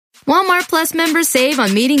Walmart Plus members save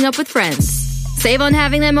on meeting up with friends. Save on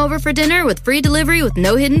having them over for dinner with free delivery with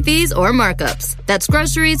no hidden fees or markups. That's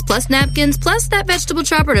groceries, plus napkins, plus that vegetable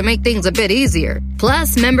chopper to make things a bit easier.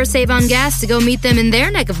 Plus, members save on gas to go meet them in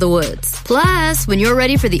their neck of the woods. Plus, when you're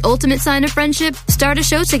ready for the ultimate sign of friendship, start a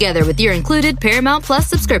show together with your included Paramount Plus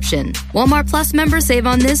subscription. Walmart Plus members save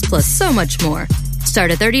on this plus so much more.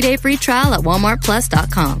 Start a 30-day free trial at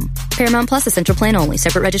walmartplus.com. Paramount Plus Essential Plan only.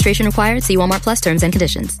 Separate registration required. See Walmart Plus terms and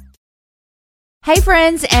conditions. Hey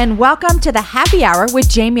friends, and welcome to the Happy Hour with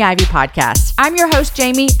Jamie Ivey podcast. I'm your host,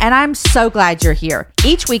 Jamie, and I'm so glad you're here.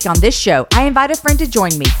 Each week on this show, I invite a friend to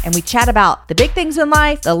join me, and we chat about the big things in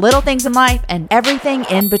life, the little things in life, and everything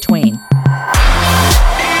in between.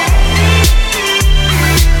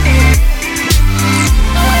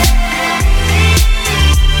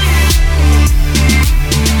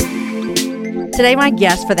 Today, my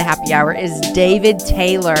guest for the Happy Hour is David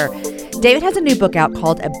Taylor. David has a new book out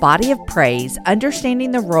called A Body of Praise,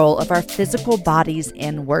 Understanding the Role of Our Physical Bodies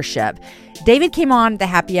in Worship. David came on the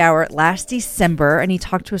Happy Hour last December, and he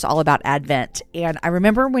talked to us all about Advent. And I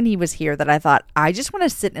remember when he was here that I thought, I just want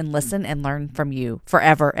to sit and listen and learn from you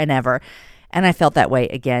forever and ever. And I felt that way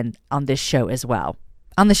again on this show as well.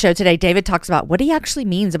 On the show today, David talks about what he actually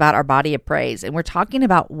means about our body of praise. And we're talking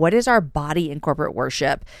about what is our body in corporate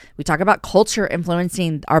worship. We talk about culture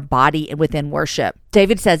influencing our body within worship.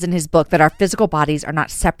 David says in his book that our physical bodies are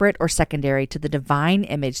not separate or secondary to the divine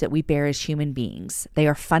image that we bear as human beings. They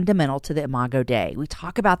are fundamental to the Imago Dei. We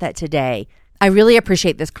talk about that today. I really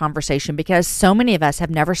appreciate this conversation because so many of us have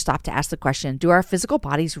never stopped to ask the question, do our physical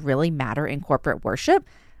bodies really matter in corporate worship?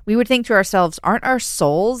 We would think to ourselves, aren't our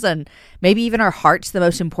souls and maybe even our hearts the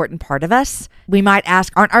most important part of us? We might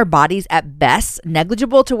ask, aren't our bodies at best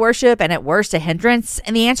negligible to worship and at worst a hindrance?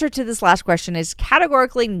 And the answer to this last question is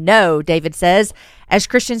categorically no, David says, as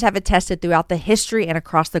Christians have attested throughout the history and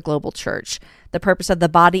across the global church. The purpose of the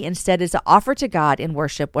body instead is to offer to God in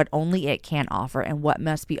worship what only it can offer and what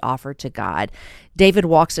must be offered to God. David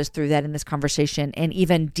walks us through that in this conversation and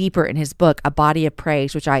even deeper in his book, A Body of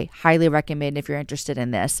Praise, which I highly recommend if you're interested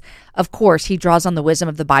in this. Of course, he draws on the wisdom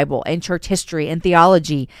of the Bible and church history and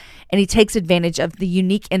theology, and he takes advantage of the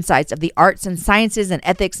unique insights of the arts and sciences and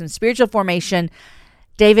ethics and spiritual formation.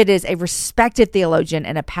 David is a respected theologian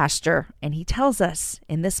and a pastor, and he tells us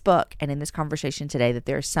in this book and in this conversation today that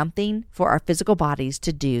there is something for our physical bodies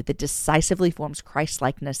to do that decisively forms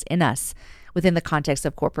Christ-likeness in us within the context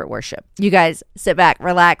of corporate worship. You guys, sit back,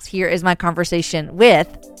 relax. Here is my conversation with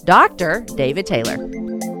Dr. David Taylor.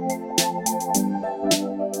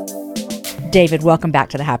 David, welcome back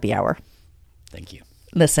to the Happy Hour. Thank you.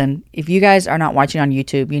 Listen, if you guys are not watching on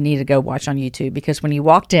YouTube, you need to go watch on YouTube because when you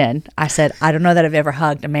walked in, I said, I don't know that I've ever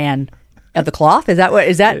hugged a man of the cloth. Is that what,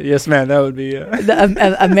 is that? Yes, ma'am. That would be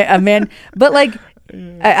a man. But like,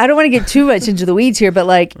 I don't want to get too much into the weeds here, but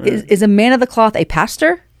like, right. is a man of the cloth a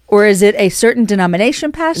pastor? Or is it a certain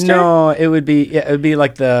denomination pastor? No, it would be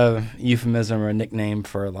like the euphemism or a nickname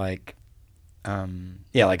for like,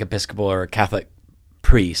 like Episcopal or Catholic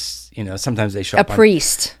priests. You know, sometimes they show up. A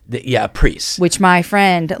priest. A priest. Which my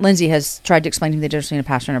friend Lindsay has tried to explain to me the difference between a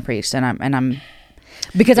pastor and a priest, and I'm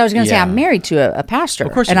because I was going to say I'm married to a pastor,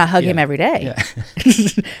 of course, and I hug him every day. Yeah.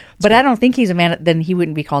 But I don't think he's a man. Then he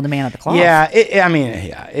wouldn't be called a man of the cloth. Yeah,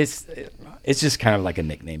 it's just kind of like a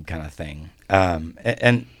nickname kind of thing.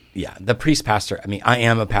 The priest pastor. I mean, I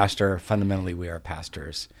am a pastor. Fundamentally, we are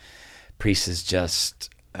pastors. Priest is just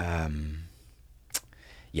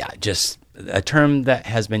a term that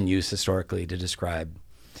has been used historically to describe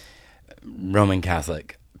Roman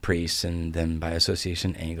Catholic priests and then by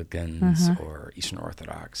association Anglicans or Eastern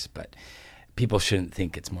Orthodox. But people shouldn't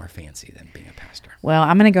think it's more fancy than being a pastor. Well,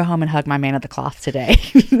 I'm going to go home and hug my man of the cloth today.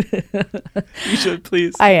 You should,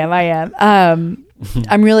 please. I am.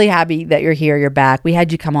 I'm really happy that you're here. You're back. We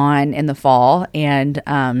had you come on in the fall, and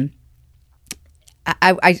I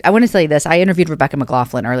want to tell you this. I interviewed Rebecca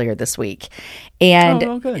McLaughlin earlier this week, and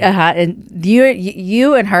and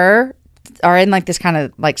you and her are in like this kind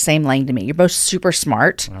of like same lane to me. You're both super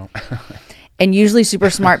smart, and usually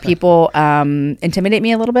super smart people intimidate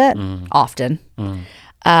me a little bit, often.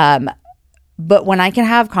 But when I can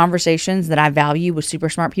have conversations that I value with super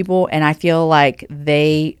smart people, and I feel like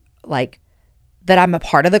they like that I'm a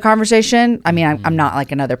part of the conversation. I mean, I'm not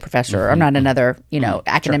like another professor. I'm not another,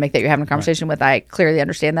 academic that you're having a conversation with. I clearly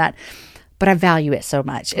understand that. but I value it so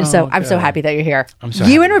much. And so I'm so good. happy that you're here. I'm so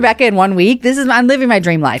You happy. and Rebecca in 1 week. I'm living my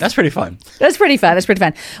dream life. That's pretty fun. That's pretty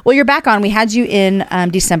fun. Well, you're back on. We had you in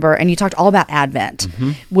December, and you talked all about Advent,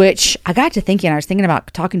 which I got to thinking. I was thinking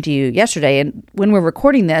about talking to you yesterday, and when we're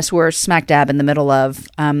recording this, we're smack dab in the middle of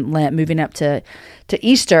Lent, moving up to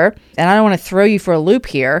Easter. And I don't want to throw you for a loop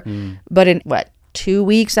here, but in 2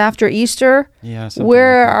 weeks after Easter? Yeah. something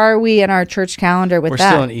Where like that. are we in our church calendar with We're that?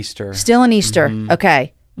 still in Easter. Still in Easter.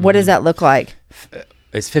 Okay. What does that look like?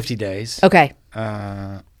 It's 50 days. Okay.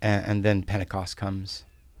 And then Pentecost comes.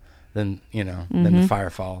 Then, then the fire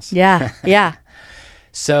falls. Yeah. Yeah.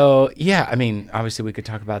 So, yeah, I mean, obviously we could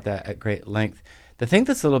talk about that at great length. The thing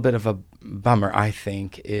that's a little bit of a bummer, I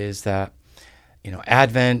think, is that,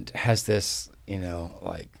 Advent has this,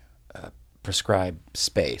 prescribed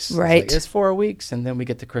space. Right. It's 4 weeks, and then we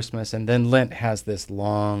get to Christmas, and then Lent has this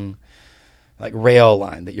long, rail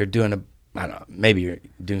line that you're doing I don't know, maybe you're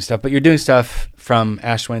doing stuff, but you're doing stuff from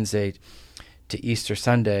Ash Wednesday to Easter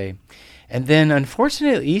Sunday. And then,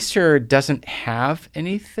 unfortunately, Easter doesn't have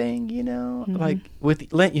anything, Like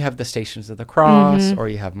with Lent, you have the Stations of the Cross, or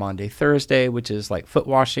you have Maundy Thursday, which is like foot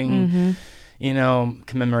washing,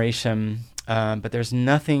 commemoration. But there's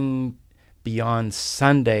nothing beyond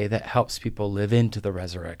Sunday that helps people live into the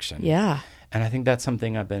resurrection. Yeah. And I think that's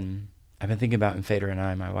something I've been thinking about, and Fader and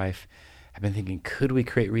I, my wife, have been thinking, could we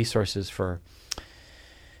create resources for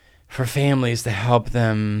families to help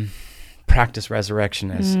them practice resurrection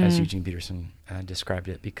as Eugene Peterson described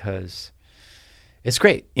it, because it's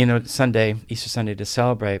great, Easter Sunday to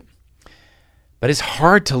celebrate, but it's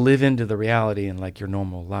hard to live into the reality in your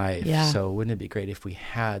normal life. Yeah. So wouldn't it be great if we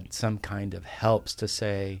had some kind of helps to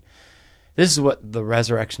say, this is what the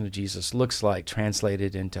resurrection of Jesus looks like,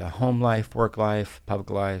 translated into home life, work life, public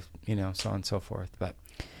life, so on and so forth. But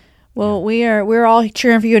Well, we're all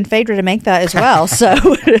cheering for you and Phaedra to make that as well. So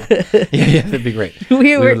yeah, that'd be great. We're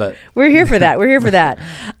here for that. We're here for that.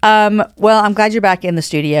 Well, I'm glad you're back in the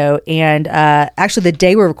studio. And actually, the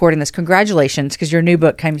day we're recording this, congratulations, because your new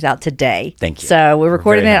book comes out today. Thank you. So we're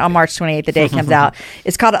recording very it on happy. March 28th, the day it comes out.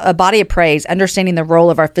 It's called A Body of Praise, Understanding the Role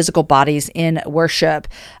of Our Physical Bodies in Worship.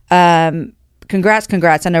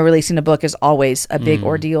 Congrats. I know releasing a book is always a big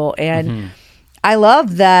ordeal. And I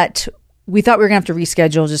love that we thought we were going to have to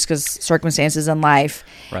reschedule just because circumstances in life.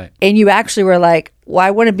 Right. And you actually were like, well,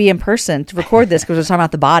 I want to be in person to record this because we're talking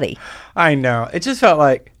about the body. I know. It just felt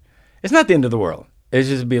like it's not the end of the world. It'd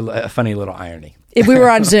just be a funny little irony. If we were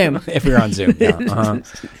on Zoom. If we were on Zoom, yeah. Uh-huh.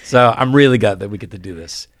 So I'm really glad that we get to do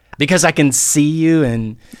this because I can see you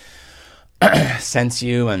and sense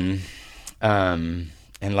you and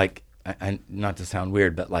not to sound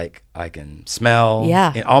weird, but I can smell.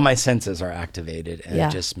 Yeah. And all my senses are activated, and Yeah.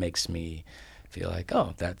 it just makes me feel like,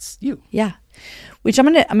 oh, that's you. Yeah. Which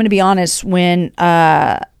I'm gonna be honest, when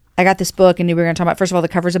I got this book and knew we were gonna talk about, first of all, the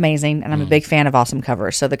cover's amazing, and I'm a big fan of awesome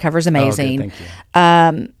covers. So the cover's amazing. Oh, good,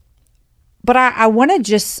 thank you. But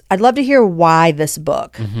I'd love to hear why this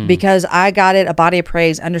book, because I got it, A Body of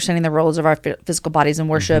Praise, Understanding the Roles of Our Physical Bodies in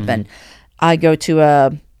Worship. And I go to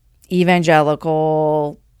a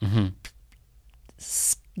evangelical,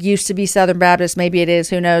 used to be Southern Baptist, maybe it is,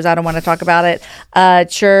 who knows, I don't want to talk about it,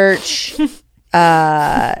 church,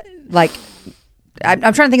 I'm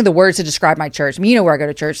trying to think of the words to describe my church. I mean, you know where I go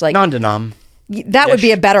to church, Non-denom. that would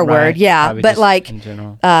be a better Right. word, yeah. Probably But just in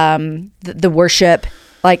general. the worship,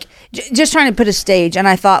 just trying to put a stage. And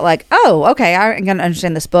I thought oh, okay, I'm going to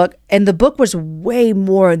understand this book. And the book was way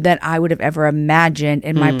more than I would have ever imagined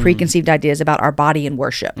in my preconceived ideas about our body and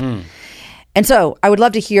worship. And so I would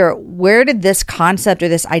love to hear, where did this concept or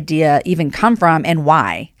this idea even come from, and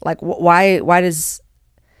why? Why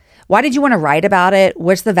did you want to write about it?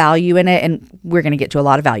 What's the value in it? And we're going to get to a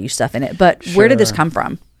lot of value stuff in it. But where did this Sure. come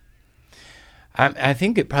from? I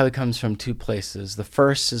think it probably comes from two places. The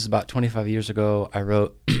first is about 25 years ago, I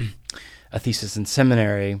wrote a thesis in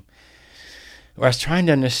seminary where I was trying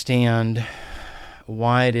to understand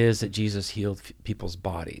why it is that Jesus healed people's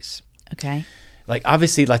bodies. Okay.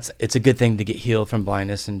 Obviously, it's a good thing to get healed from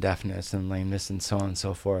blindness and deafness and lameness and so on and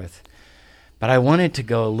so forth. But I wanted to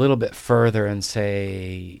go a little bit further and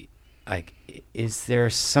say, is there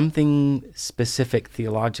something specific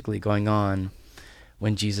theologically going on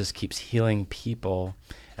when Jesus keeps healing people?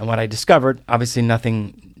 And what I discovered, obviously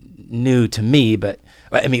nothing new to me,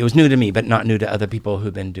 it was new to me, but not new to other people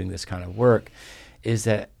who've been doing this kind of work, is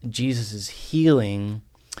that Jesus' healing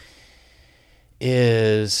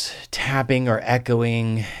is tapping or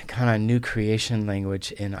echoing kind of new creation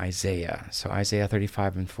language in Isaiah. So Isaiah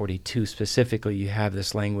 35 and 42 specifically, you have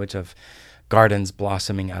this language of gardens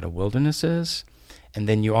blossoming out of wildernesses. And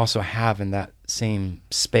then you also have in that same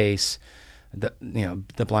space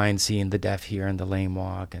the blind see and the deaf hear and the lame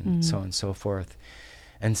walk and so on and so forth.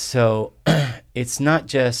 And so it's not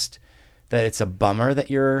just that it's a bummer that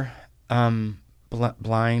you're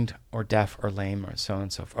blind or deaf or lame or so on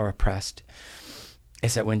and so forth, or oppressed.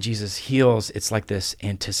 It's that when Jesus heals, it's like this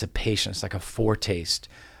anticipation. It's like a foretaste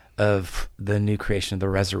of the new creation, the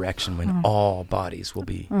resurrection, when all bodies will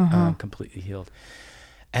be completely healed.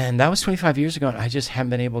 And that was 25 years ago, and I just haven't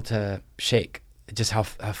been able to shake just how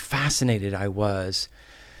fascinated I was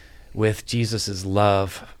with Jesus's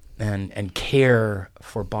love and care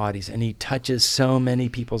for bodies. And he touches so many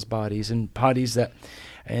people's bodies, and bodies that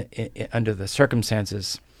under the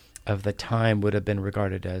circumstances of the time would have been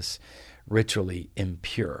regarded as ritually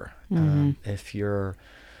impure. If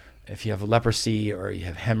you have leprosy or you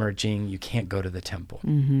have hemorrhaging, you can't go to the temple.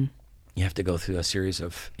 You have to go through a series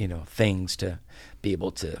of things to be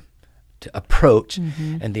able to approach.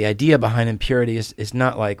 And the idea behind impurity is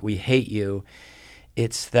not like we hate you.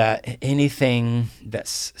 It's that anything that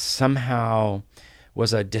somehow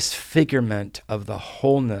was a disfigurement of the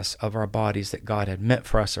wholeness of our bodies that God had meant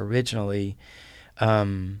for us originally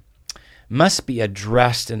must be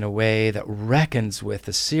addressed in a way that reckons with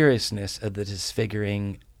the seriousness of the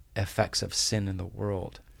disfiguring effects of sin in the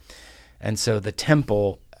world. And so the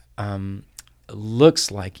temple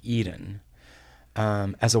looks like Eden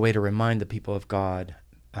as a way to remind the people of God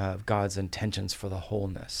of God's intentions for the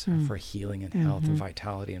wholeness, for healing and health and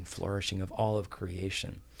vitality and flourishing of all of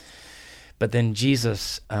creation. But then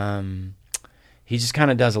Jesus, he just kind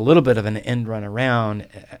of does a little bit of an end run around,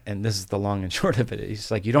 and this is the long and short of it. He's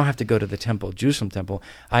like, you don't have to go to the temple, Jerusalem temple.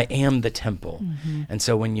 I am the temple. And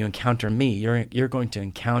so when you encounter me, you're going to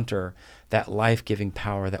encounter that life-giving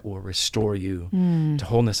power that will restore you to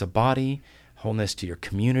wholeness of body, wholeness to your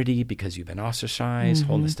community because you've been ostracized,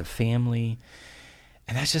 wholeness to family.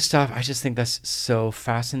 And that's just stuff, I just think that's so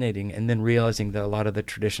fascinating. And then realizing that a lot of the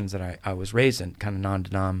traditions that I was raised in, kind of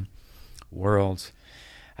non-denom worlds,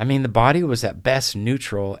 I mean, the body was at best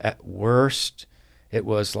neutral. At worst, it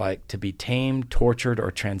was like to be tamed, tortured,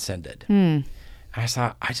 or transcended. I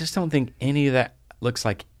thought, I just don't think any of that looks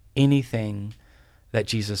like anything that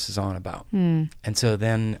Jesus is on about. And so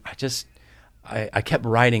then I kept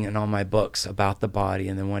writing in all my books about the body,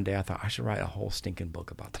 and then one day I thought I should write a whole stinking book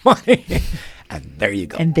about the body. And there you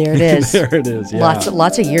go. And there it is. There it is. Yeah.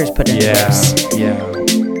 Lots of years put into this. Yeah.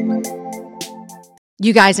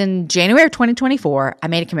 You guys, in January of 2024, I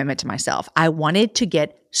made a commitment to myself. I wanted to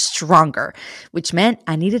get stronger, which meant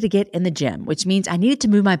I needed to get in the gym, which means I needed to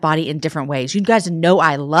move my body in different ways. You guys know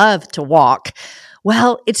I love to walk.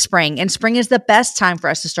 Well, it's spring, and spring is the best time for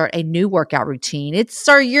us to start a new workout routine. It's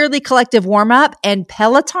our yearly collective warm-up, and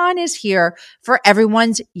Peloton is here for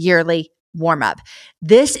everyone's yearly warm-up.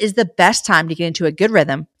 This is the best time to get into a good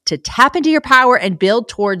rhythm, to tap into your power and build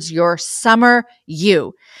towards your summer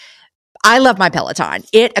you. I love my Peloton.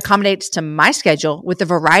 It accommodates to my schedule with a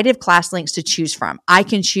variety of class links to choose from. I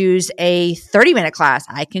can choose a 30-minute class.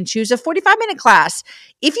 I can choose a 45-minute class.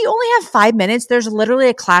 If you only have 5 minutes, there's literally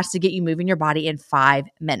a class to get you moving your body in 5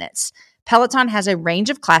 minutes. Peloton has a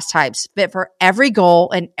range of class types fit for every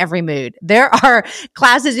goal and every mood. There are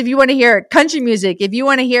classes if you want to hear country music, if you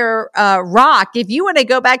want to hear rock, if you want to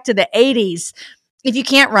go back to the 80s. If you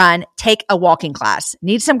can't run, take a walking class.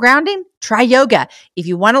 Need some grounding? Try yoga. If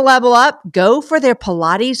you want to level up, go for their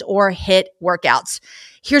Pilates or HIIT workouts.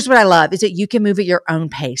 Here's what I love is that you can move at your own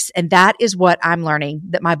pace. And that is what I'm learning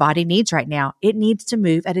that my body needs right now. It needs to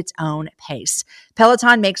move at its own pace.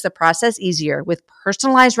 Peloton makes the process easier with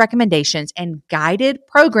personalized recommendations and guided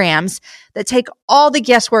programs that take all the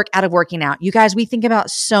guesswork out of working out. You guys, we think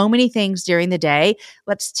about so many things during the day.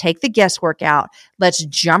 Let's take the guesswork out. Let's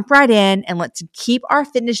jump right in and let's keep our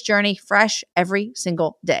fitness journey fresh every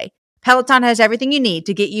single day. Peloton has everything you need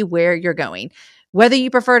to get you where you're going. Whether you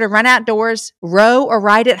prefer to run outdoors, row or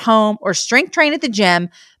ride at home, or strength train at the gym,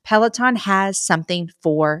 Peloton has something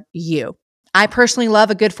for you. I personally love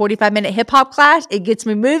a good 45-minute hip-hop class. It gets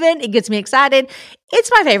me moving. It gets me excited.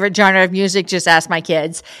 It's my favorite genre of music. Just ask my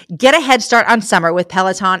kids. Get a head start on summer with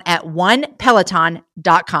Peloton at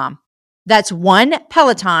onepeloton.com. That's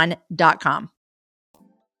onepeloton.com.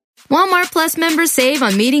 Walmart Plus members save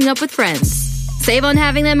on meeting up with friends. Save on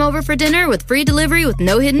having them over for dinner with free delivery with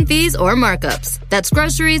no hidden fees or markups. That's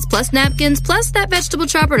groceries plus napkins plus that vegetable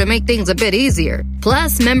chopper to make things a bit easier.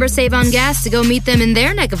 Plus, members save on gas to go meet them in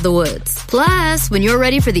their neck of the woods. Plus, when you're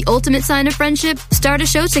ready for the ultimate sign of friendship, start a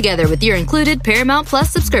show together with your included Paramount Plus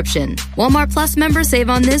subscription. Walmart Plus members save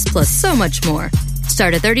on this plus so much more.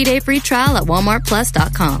 Start a 30-day free trial at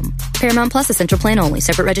walmartplus.com. Paramount Plus Essential Plan only.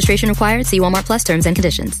 Separate registration required. See Walmart Plus terms and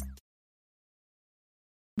conditions.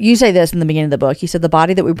 you say this in the beginning of the book. You said the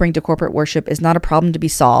body that we bring to corporate worship is not a problem to be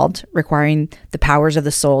solved, requiring the powers of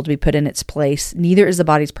the soul to be put in its place. Neither is the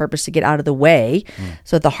body's purpose to get out of the way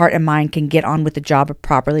so that the heart and mind can get on with the job of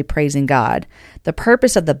properly praising God. The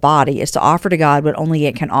purpose of the body is to offer to God what only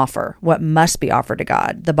it can offer, what must be offered to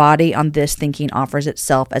God. The body, on this thinking, offers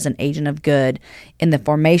itself as an agent of good in the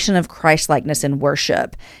formation of Christ-likeness in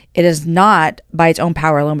worship. It is not by its own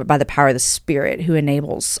power alone, but by the power of the Spirit who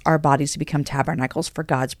enables our bodies to become tabernacles for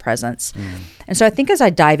God's presence. And so I think as I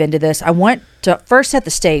dive into this, I want to first set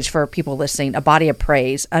the stage for people listening, a body of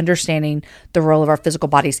praise, understanding the role of our physical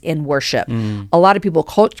bodies in worship. A lot of people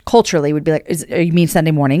culturally would be like, you mean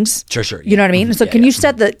Sunday mornings? Sure. You know what I mean? So can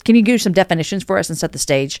you give some definitions for us and set the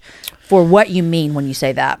stage for what you mean when you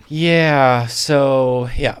say that? Yeah. So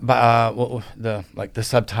the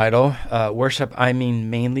subtitle, worship, I mean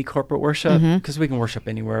mainly corporate worship, because we can worship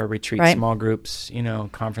anywhere, retreats, small groups,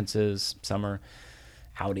 conferences, summer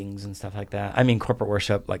outings and stuff like that. I mean corporate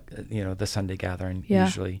worship, like the Sunday gathering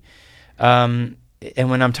usually. And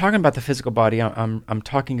when I'm talking about the physical body, I'm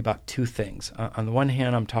talking about two things. On the one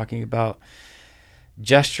hand, I'm talking about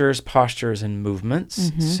gestures, postures, and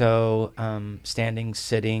movements. So standing,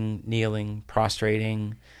 sitting, kneeling,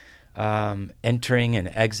 prostrating, entering and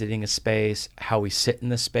exiting a space, how we sit in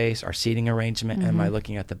the space, our seating arrangement. Am I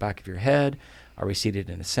looking at the back of your head? Are we seated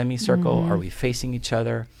in a semicircle? Are we facing each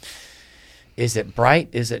other? Is it bright?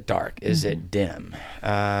 Is it dark? Is it dim?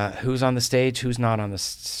 Who's on the stage? Who's not on the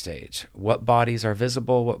stage? What bodies are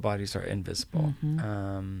visible? What bodies are invisible?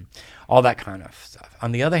 All that kind of stuff.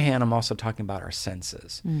 On the other hand, I'm also talking about our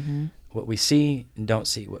senses. What we see and don't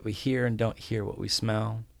see, what we hear and don't hear, what we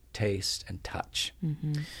smell, taste, and touch.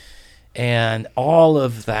 And all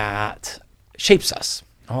of that shapes us.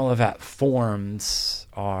 All of that forms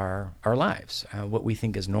our lives. What we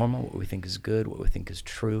think is normal, what we think is good, what we think is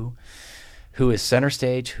true. Who is center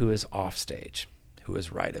stage, who is off stage, who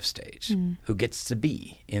is right of stage, who gets to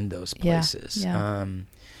be in those places.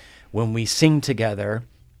 When we sing together,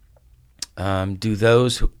 do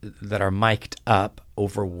those that are mic'd up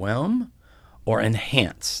overwhelm or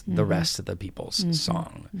enhance the rest of the people's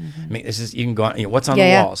song? I mean, this is, you can go on, what's on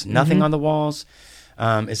the walls? Nothing on the walls.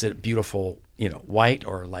 Is it beautiful, white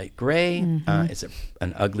or light gray? Is it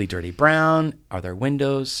an ugly, dirty brown? Are there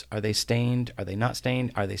windows? Are they stained? Are they not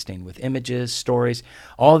stained? Are they stained with images, stories?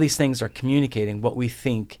 All these things are communicating what we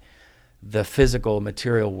think the physical,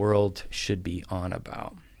 material world should be on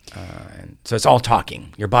about. And so it's all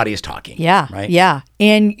talking. Your body is talking. Yeah. Right? Yeah.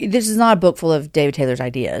 And this is not a book full of David Taylor's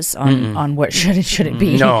ideas on what should and shouldn't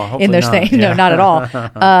be in those things. No, not at all.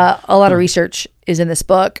 A lot of research is in this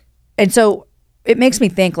book. And so it makes me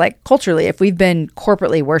think, like, culturally, if we've been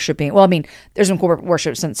corporately worshiping, well, I mean, there's been corporate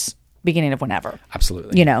worship since beginning of whenever.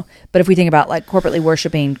 Absolutely. But if we think about, like, corporately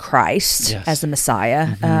worshiping Christ as the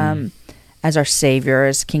Messiah, as our Savior,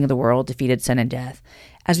 as King of the world, defeated sin and death,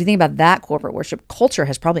 as we think about that corporate worship, culture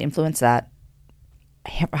has probably influenced that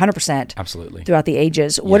 100%. Absolutely. Throughout the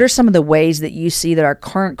ages. Yeah. What are some of the ways that you see that our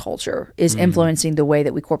current culture is influencing the way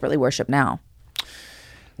that we corporately worship now?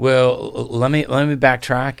 Well, let me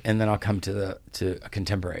backtrack, and then I'll come to a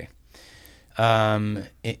contemporary. In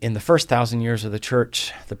the first 1,000 years of the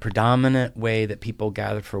church, the predominant way that people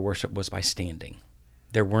gathered for worship was by standing.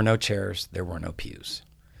 There were no chairs. There were no pews.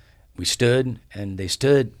 We stood, and they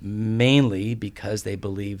stood mainly because they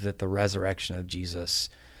believed that the resurrection of Jesus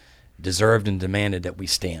deserved and demanded that we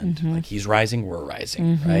stand. Like, he's rising, we're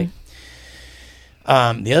rising, right?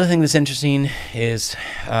 The other thing that's interesting is...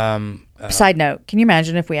 side note, can you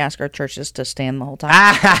imagine if we ask our churches to stand the whole time?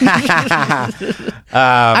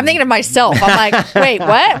 I'm thinking of myself. I'm like, wait,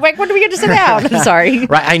 what? Wait, when do we get to sit down? I'm sorry.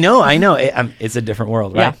 Right, I know. It's a different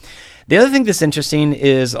world, right? Yeah. The other thing that's interesting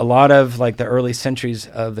is a lot of, like, the early centuries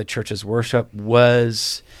of the church's worship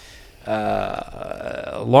was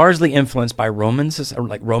largely influenced by Roman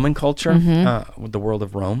culture, the world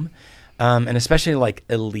of Rome. And especially, like,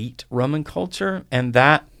 elite Roman culture. And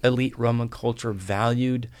that elite Roman culture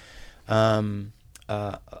valued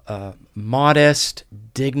modest,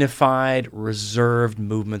 dignified, reserved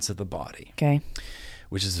movements of the body. Okay.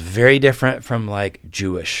 Which is very different from, like,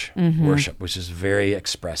 Jewish worship, which is very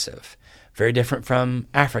expressive. Very different from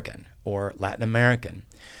African or Latin American.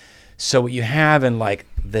 So what you have in, like,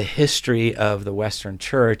 the history of the Western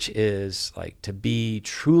church is, like, to be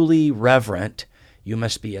truly reverent, you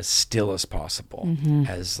must be as still as possible,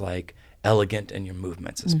 as, like, elegant in your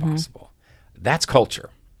movements as possible. That's culture.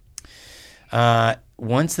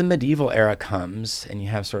 Once the medieval era comes and you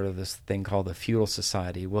have sort of this thing called the feudal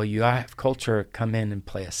society, well, you have culture come in and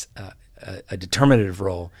play a determinative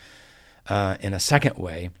role in a second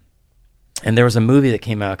way. And there was a movie that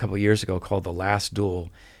came out a couple of years ago called The Last Duel.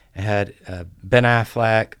 It had Ben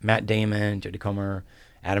Affleck, Matt Damon, Jodie Comer,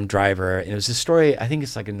 Adam Driver. And it was a story, I think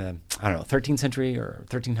it's like in the, 13th century or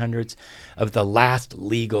 1300s, of the last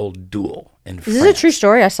legal duel in France. Is this a true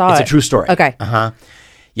story? I saw it. It's a true story. Okay.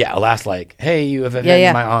 Yeah, a last hey, you have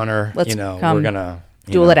offended my honor. Let's we're going to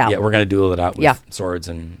duel it out. Yeah, we're going to duel it out with swords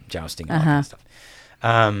and jousting and all that kind of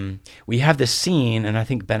stuff. We have this scene, and I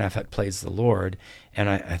think Ben Affleck plays the Lord, and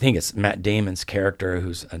I think it's Matt Damon's character,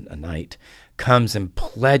 who's a knight, comes and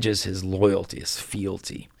pledges his loyalty, his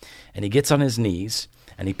fealty. And he gets on his knees,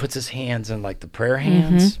 and he puts his hands in like the prayer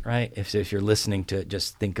hands, right? If you're listening to it,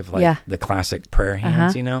 just think of like the classic prayer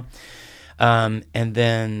hands, and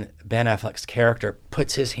then Ben Affleck's character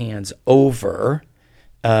puts his hands over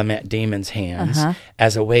Matt Damon's hands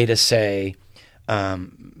as a way to say,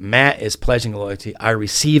 Matt is pledging loyalty. I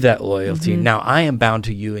receive that loyalty. Now I am bound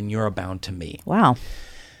to you and you're bound to me. Wow.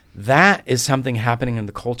 That is something happening in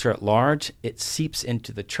the culture at large. It seeps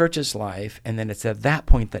into the church's life, and then it's at that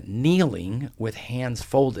point that kneeling with hands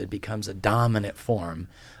folded becomes a dominant form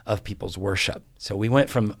of people's worship. So we went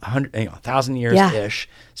from 1,000 years-ish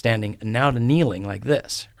standing now to kneeling like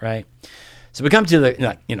this, right? So we come to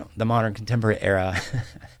the modern contemporary era,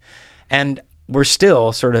 and we're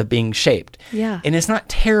still sort of being shaped. Yeah. And it's not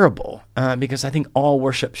terrible because I think all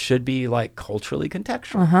worship should be like culturally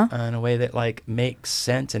contextual in a way that like makes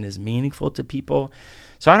sense and is meaningful to people.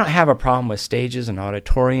 So I don't have a problem with stages and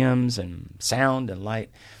auditoriums and sound and light.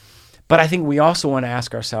 But I think we also want to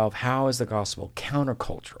ask ourselves, how is the gospel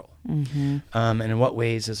countercultural? And in what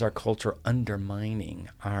ways is our culture undermining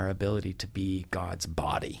our ability to be God's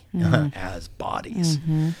body as bodies?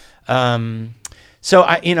 So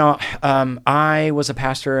I was a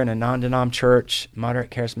pastor in a non-denom church,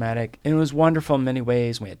 moderate charismatic, and it was wonderful in many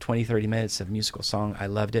ways. We had 20, 30 minutes of musical song. I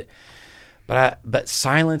loved it. But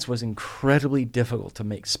silence was incredibly difficult to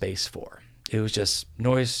make space for. It was just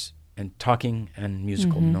noise and talking and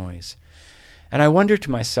musical noise. And I wondered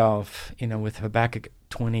to myself, with Habakkuk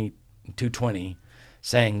 2:20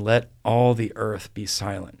 saying, "Let all the earth be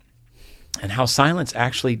silent," and how silence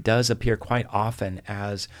actually does appear quite often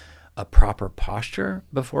as a proper posture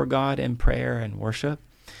before God in prayer and worship.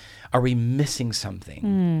 Are we missing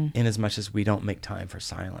something in as much as we don't make time for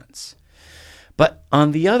silence? But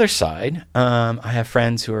on the other side, I have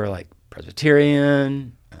friends who are like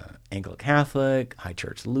Presbyterian, Anglo-Catholic, High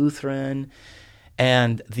Church Lutheran,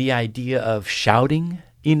 and the idea of shouting,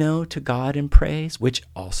 to God in praise, which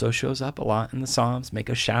also shows up a lot in the Psalms, make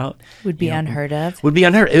a shout. Would be unheard of. Would be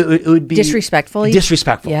unheard. It would be disrespectful.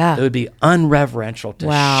 Disrespectful. Yeah. It would be unreverential to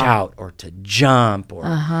shout or to jump or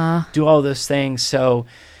do all those things. So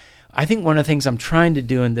I think one of the things I'm trying to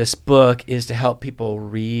do in this book is to help people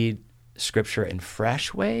read Scripture in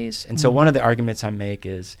fresh ways. And so one of the arguments I make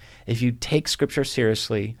is if you take Scripture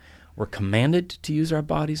seriously, we're commanded to use our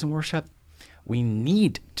bodies in worship. We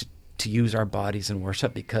need to use our bodies in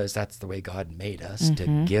worship because that's the way God made us,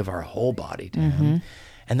 to give our whole body to Him.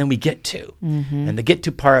 And then we get to. And the get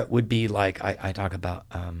to part would be like I talk about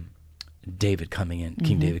David coming in,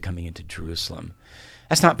 King David coming into Jerusalem.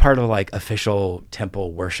 That's not part of like official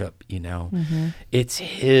temple worship, It's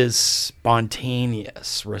his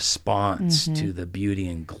spontaneous response to the beauty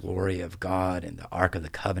and glory of God and the Ark of the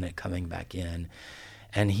Covenant coming back in.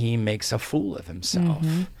 And he makes a fool of himself.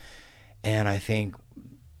 And I think,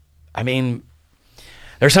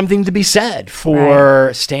 there's something to be said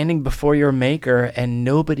for standing before your Maker and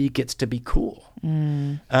nobody gets to be cool.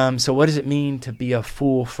 So what does it mean to be a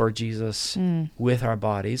fool for Jesus with our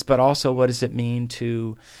bodies? But also what does it mean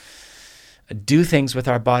to do things with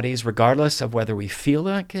our bodies regardless of whether we feel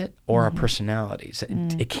like it or our personalities?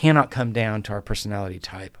 It cannot come down to our personality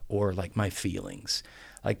type or like my feelings.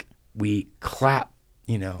 Like we clap,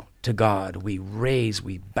 to God, we raise,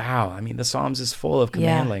 we bow. The Psalms is full of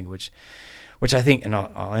command language, which I think, and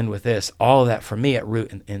I'll end with this, all of that for me at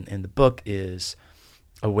root in the book is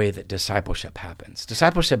a way that discipleship happens.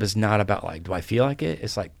 Discipleship is not about like, do I feel like it?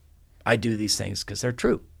 It's like, I do these things because they're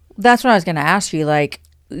true. That's what I was going to ask you. Like,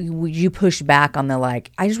 would you push back on the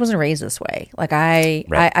like, I just wasn't raised this way. Like,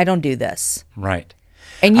 I don't do this. Right.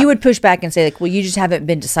 And you would push back and say like, well, you just haven't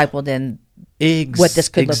been discipled in what this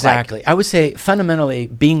could look like. Exactly. I would say fundamentally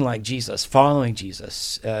being like Jesus, following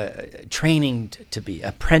Jesus, training to be,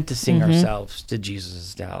 apprenticing ourselves to Jesus,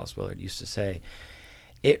 as Dallas Willard used to say,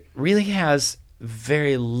 it really has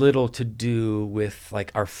very little to do with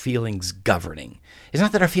like our feelings governing. It's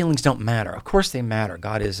not that our feelings don't matter. Of course they matter.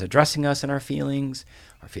 God is addressing us in our feelings.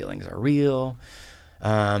 Our feelings are real.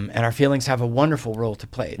 And our feelings have a wonderful role to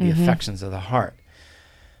play, the affections of the heart.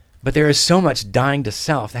 But there is so much dying to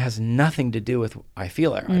self that has nothing to do with I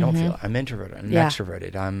feel it or I don't feel it. I'm introverted. I'm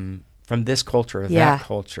extroverted. I'm from this culture or that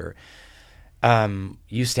culture.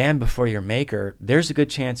 You stand before your maker, there's a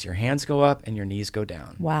good chance your hands go up and your knees go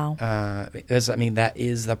down. Wow. Because, I mean, that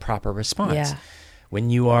is the proper response. Yeah. When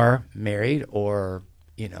you are married or,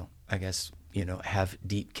 have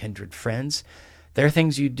deep kindred friends, there are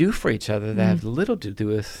things you do for each other that have little to do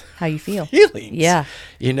with how you feel. Feelings. Yeah.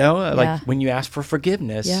 Like when you ask for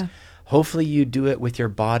forgiveness, hopefully you do it with your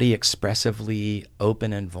body expressively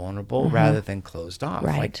open and vulnerable rather than closed off.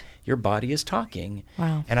 Right. Like your body is talking.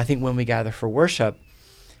 Wow. And I think when we gather for worship,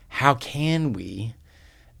 how can we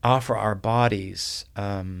offer our bodies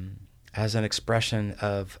as an expression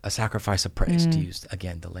of a sacrifice of praise, to use,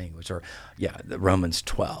 again, the language, or, the Romans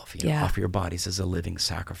 12, offer your bodies as a living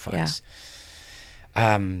sacrifice.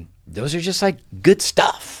 Those are just like good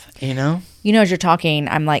stuff, as you're talking,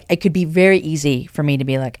 I'm like, it could be very easy for me to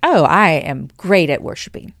be like, oh, I am great at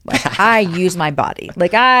worshiping. Like I use my body.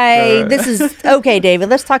 Like this is okay, David,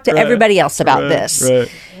 let's talk to everybody else about this.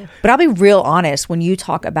 Right. But I'll be real honest, when you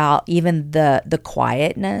talk about even the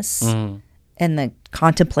quietness and the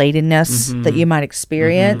contemplativeness that you might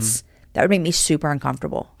experience, that would make me super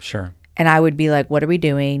uncomfortable. Sure. And I would be like, what are we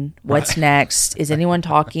doing? What's next? Is anyone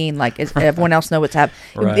talking? Like, does everyone else know what's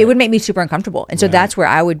happening? It would make me super uncomfortable. And so that's where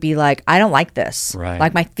I would be like, I don't like this. Right.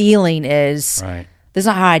 Like my feeling is, this is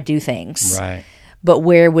not how I do things. Right. But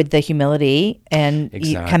where would the humility and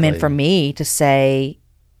come in for me to say,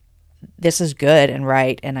 this is good and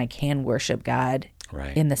right, and I can worship God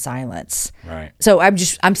in the silence. Right. So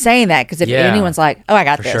I'm saying that because if anyone's like, oh, I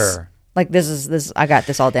got this. Sure. Like this is I got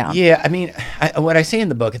this all down. Yeah, I mean, what I say in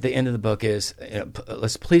the book at the end of the book is,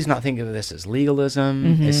 let's please not think of this as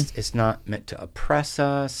legalism. It's not meant to oppress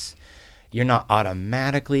us. You're not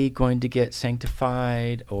automatically going to get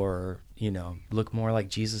sanctified or look more like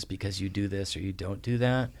Jesus because you do this or you don't do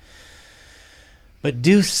that. But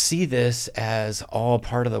do see this as all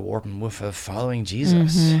part of the warp and woof of following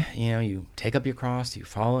Jesus. You take up your cross, you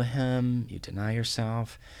follow him, you deny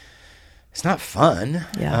yourself. It's not fun,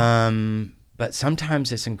 but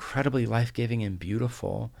sometimes it's incredibly life-giving and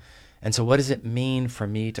beautiful. And so what does it mean for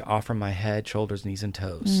me to offer my head, shoulders, knees, and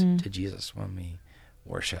toes to Jesus when we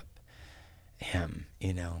worship him,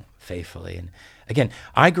 faithfully? And again,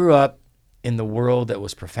 I grew up in the world that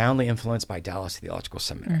was profoundly influenced by Dallas Theological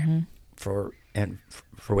Seminary, for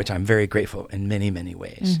which I'm very grateful in many, many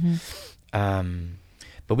ways.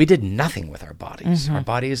 But we did nothing with our bodies. Our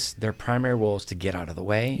bodies, their primary role is to get out of the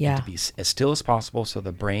way and to be as still as possible so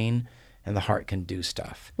the brain and the heart can do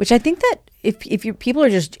stuff. Which I think that if people are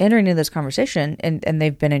just entering into this conversation and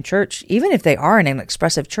they've been in church, even if they are in an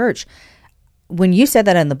expressive church, when you said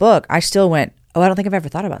that in the book, I still went, oh, I don't think I've ever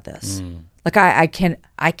thought about this. Like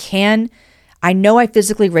I know I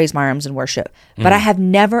physically raise my arms in worship, but I have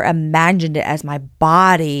never imagined it as my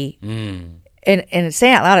body. And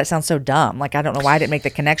saying out loud, it sounds so dumb. Like, I don't know why I didn't make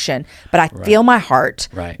the connection, but I feel my heart.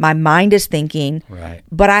 Right. My mind is thinking. Right.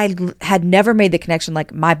 But I had never made the connection.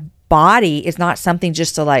 Like, my body is not something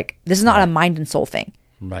just to this is not a mind and soul thing.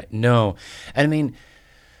 Right. No. And I mean,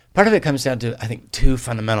 part of it comes down to, I think, two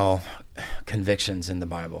fundamental convictions in the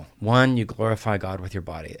Bible. One, you glorify God with your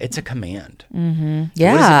body. It's a command.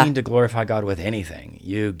 Yeah. What does it mean to glorify God with anything?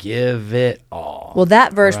 You give it all. Well,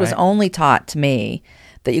 that verse was only taught to me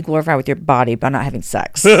that you glorify with your body by not having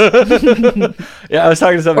sex. Yeah, I was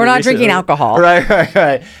talking to somebody. Or not drinking alcohol.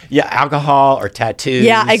 Right. Yeah, alcohol or tattoos.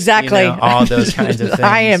 Yeah, exactly. All those kinds of things.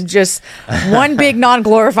 I am just one big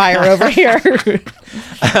non-glorifier over here.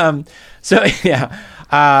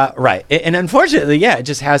 Right. And unfortunately, it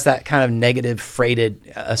just has that kind of negative freighted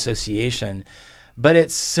association. But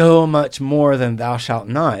it's so much more than thou shalt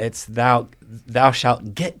not. It's thou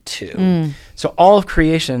shalt get to. So all of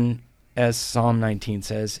creation, as Psalm 19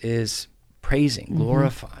 says, is praising,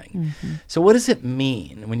 glorifying. So what does it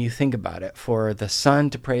mean when you think about it, for the sun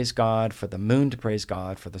to praise God, for the moon to praise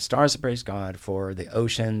God, for the stars to praise God, for the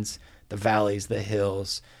oceans, the valleys, the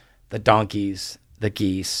hills, the donkeys, the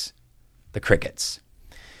geese, the crickets?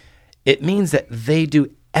 It means that they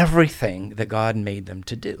do everything that God made them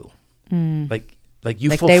to do. Like you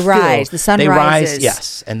fulfill. They rise, the sun rises. Rise,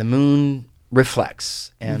 yes, and the moon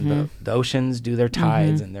reflects, and the oceans do their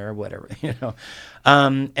tides and their whatever,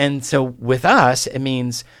 and so with us, it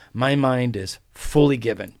means my mind is fully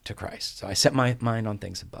given to Christ. So I set my mind on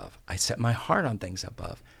things above. I set my heart on things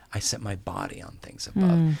above. I set my body on things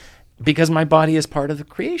above, because my body is part of the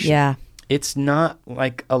creation. Yeah, it's not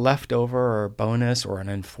like a leftover or a bonus or an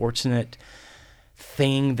unfortunate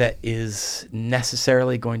thing that is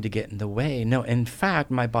necessarily going to get in the way. No, in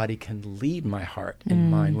fact, my body can lead my heart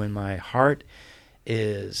and mind. When my heart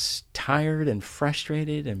is tired and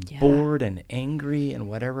frustrated and bored and angry and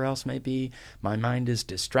whatever else may be, my mind is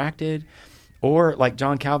distracted. Or like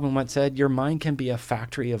John Calvin once said, your mind can be a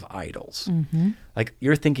factory of idols. Like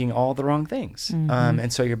you're thinking all the wrong things.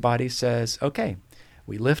 And so your body says, okay,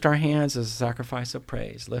 we lift our hands as a sacrifice of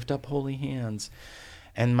praise, lift up holy hands.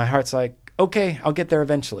 And my heart's like, okay, I'll get there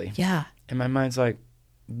eventually. Yeah. And my mind's like,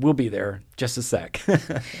 we'll be there just a sec.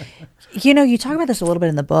 You talk about this a little bit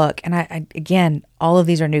in the book. And I again, all of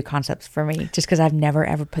these are new concepts for me just because I've never,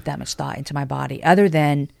 ever put that much thought into my body other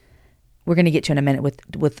than we're going to get to in a minute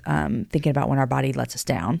with thinking about when our body lets us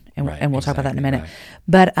down. And we'll talk about that in a minute.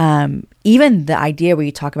 Right. But even the idea where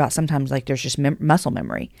you talk about sometimes like there's just muscle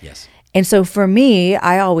memory. Yes. And so for me,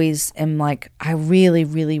 I always am like, I really,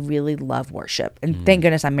 really, really love worship. And thank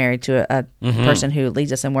goodness I'm married to a person who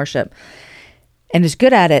leads us in worship and is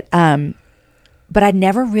good at it. But I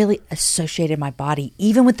never really associated my body,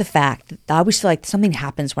 even with the fact that I always feel like something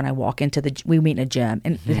happens when I walk into we meet in a gym.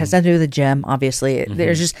 And it has nothing to do with the gym, obviously.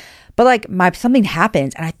 There's just, but like something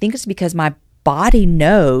happens. And I think it's because my body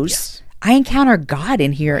knows I encounter God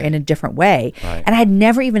in here in a different way. Right. And I had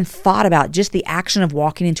never even thought about just the action of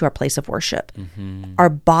walking into our place of worship. Our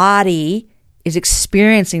body is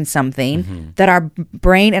experiencing something that our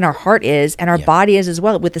brain and our heart is, and our body is as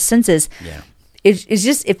well with the senses. Yeah. It's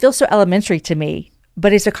just, it feels so elementary to me,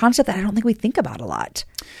 but it's a concept that I don't think we think about a lot.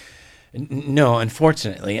 No,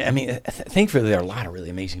 unfortunately. I mean, thankfully, there are a lot of really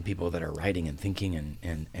amazing people that are writing and thinking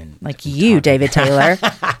and like you, David Taylor.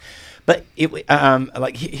 But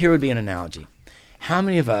like here would be an analogy. How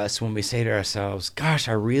many of us, when we say to ourselves, gosh,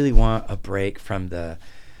 I really want a break from the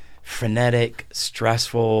frenetic,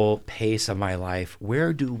 stressful pace of my life,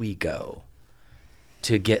 where do we go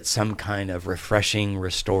to get some kind of refreshing,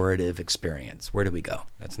 restorative experience? Where do we go?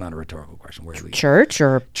 That's not a rhetorical question. Where do we go? Church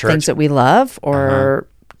or things that we love or...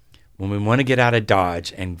 When we want to get out of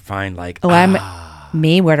Dodge and find like... where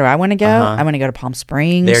do I want to go? I want to go to Palm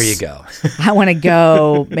Springs. There you go. I want to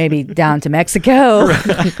go maybe down to Mexico.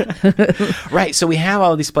 Right. So we have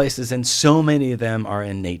all these places and so many of them are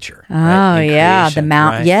in nature. Oh, right? Yeah. The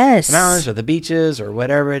mountain. Right? Yes. The mountains or the beaches or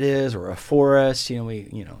whatever it is, or a forest, a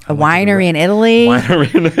winery in Italy.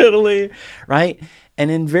 Right? And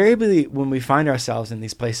invariably when we find ourselves in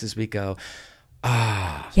these places, we go,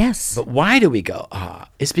 yes. But why do we go,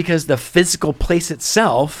 It's because the physical place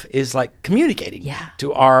itself is like communicating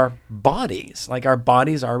to our bodies. Like our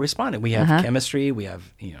bodies are responding. We have chemistry, we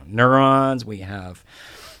have, neurons, we have,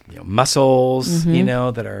 muscles,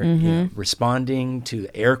 that are responding to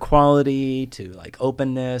air quality, to like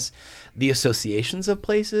openness, the associations of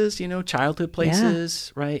places, childhood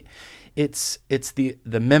places, right? It's the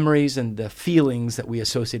memories and the feelings that we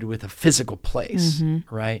associated with a physical place,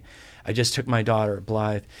 right? I just took my daughter,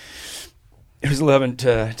 Blythe, who's 11,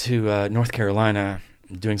 to North Carolina,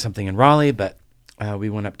 doing something in Raleigh, but we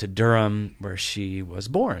went up to Durham where she was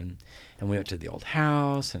born. And we went to the old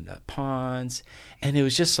house and the ponds. And it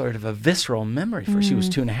was just sort of a visceral memory for her. She was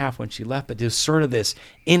 2.5 when she left, but it was sort of this,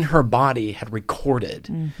 in her body had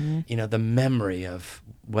recorded, the memory of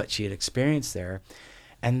what she had experienced there.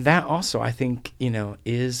 And that also, I think,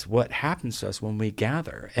 is what happens to us when we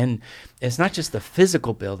gather. And it's not just the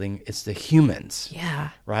physical building, it's the humans. Yeah.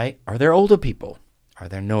 Right? Are there older people? Are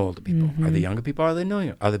there no older people? Are there younger people? Are there no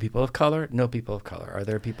younger? Are there people of color? No people of color. Are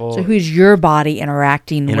there people... So who's your body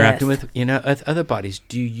interacting with? With other bodies.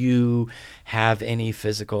 Do you have any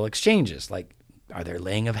physical exchanges? Like, are there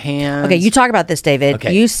laying of hands? Okay, you talk about this, David.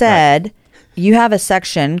 Okay, you said... Right. You have a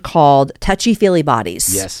section called Touchy-Feely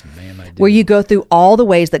Bodies. Yes, ma'am, I do. Where you go through all the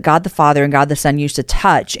ways that God the Father and God the Son used to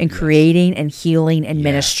touch in creating and healing and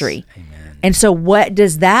ministry. Amen. And so what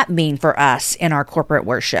does that mean for us in our corporate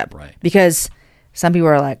worship? Right. Because some people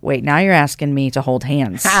are like, wait, now you're asking me to hold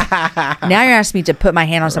hands. Now you're asking me to put my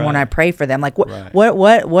hand on someone and I pray for them. Like,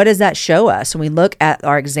 what does that show us? When we look at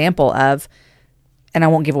our example of, and I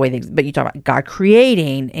won't give away things, but you talk about God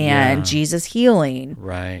creating and Jesus healing.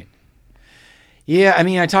 Right. Yeah,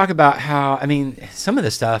 I talk about how, some of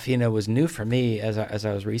the stuff, was new for me as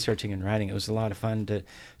I was researching and writing. It was a lot of fun to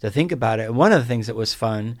think about it. One of the things that was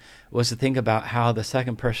fun was to think about how the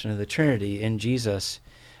second person of the Trinity in Jesus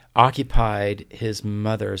occupied his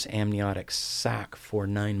mother's amniotic sac for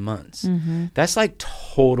 9 months. That's like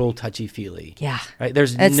total touchy-feely. Yeah. Right?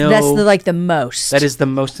 That's the most. That is the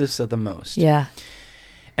mostest of the most. Yeah.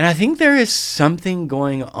 And I think there is something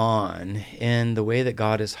going on in the way that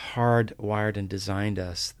God has hardwired and designed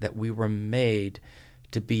us, that we were made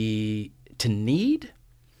to need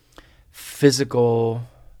physical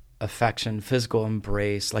affection, physical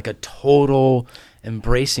embrace, like a total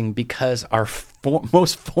embracing, because our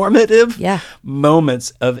most formative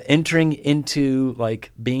moments of entering into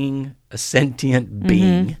like being a sentient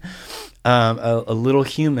being, a little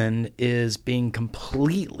human, is being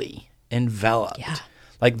completely enveloped. Yeah.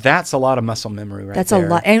 Like that's a lot of muscle memory right there. That's a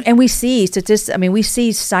lot. And we see statistics. I mean, we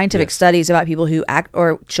see scientific studies about people who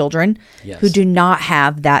or children who do not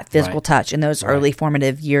have that physical touch in those early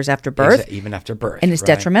formative years after birth. Even after birth. And it's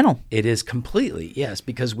detrimental. It is completely, yes,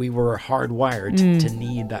 because we were hardwired to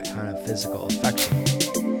need that kind of physical affection.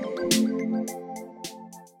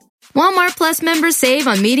 Walmart Plus members save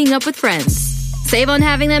on meeting up with friends. Save on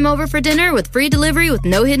having them over for dinner with free delivery with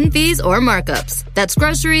no hidden fees or markups. That's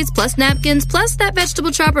groceries plus napkins plus that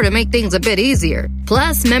vegetable chopper to make things a bit easier.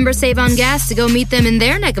 Plus, members save on gas to go meet them in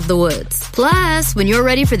their neck of the woods. Plus, when you're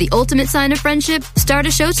ready for the ultimate sign of friendship, start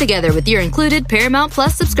a show together with your included Paramount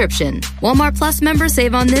Plus subscription. Walmart Plus members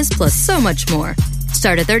save on this plus so much more.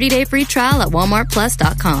 Start a 30-day free trial at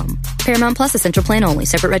walmartplus.com. Paramount Plus Essential Plan only.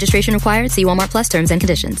 Separate registration required. See Walmart Plus terms and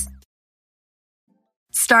conditions.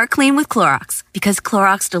 Start clean with Clorox, because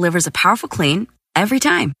Clorox delivers a powerful clean every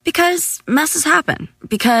time. Because messes happen.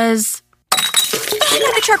 Because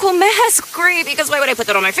the charcoal mask. Great, because why would I put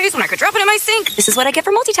that on my face when I could drop it in my sink? This is what I get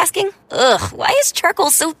for multitasking. Ugh, why is charcoal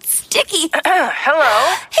so sticky?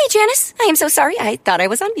 Hello? Hey, Janice. I am so sorry. I thought I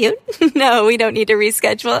was on mute. No, we don't need to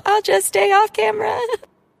reschedule. I'll just stay off camera.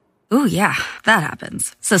 Ooh, yeah, that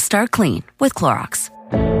happens. So start clean with Clorox.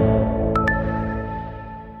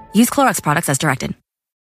 Use Clorox products as directed.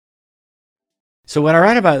 So what I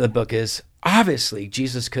write about in the book is, obviously,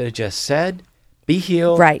 Jesus could have just said, be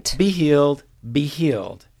healed, be healed, be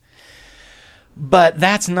healed. But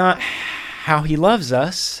that's not how he loves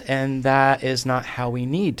us, and that is not how we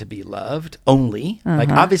need to be loved only. Like,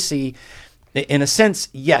 obviously, in a sense,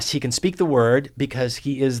 yes, he can speak the word because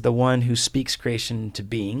he is the one who speaks creation into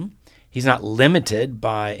being. He's not limited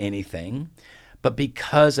by anything. But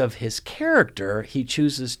because of his character, he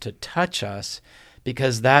chooses to touch us,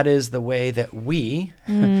 because that is the way that we,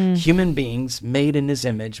 human beings made in his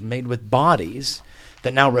image, made with bodies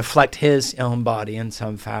that now reflect his own body in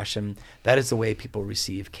some fashion, that is the way people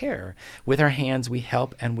receive care. With our hands, we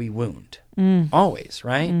help and we wound. Always,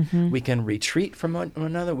 right? We can retreat from one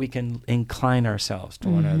another. We can incline ourselves to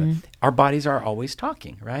one another. Our bodies are always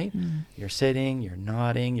talking, right? You're sitting, you're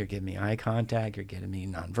nodding, you're giving me eye contact, you're giving me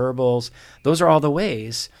nonverbals. Those are all the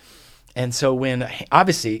ways. And so when,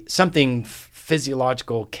 obviously, something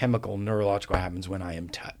physiological, chemical, neurological happens when I am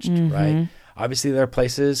touched, right? Obviously, there are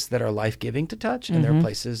places that are life-giving to touch, and there are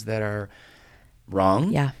places that are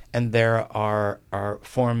wrong. Yeah. And there are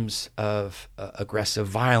forms of aggressive,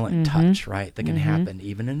 violent touch, right, that can happen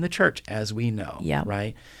even in the church, as we know,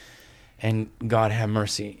 right? And God have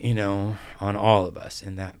mercy, on all of us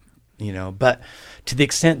in that, But to the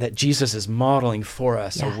extent that Jesus is modeling for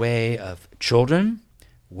us a way of children,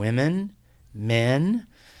 women, men,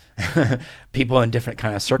 people in different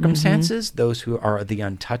kind of circumstances, those who are the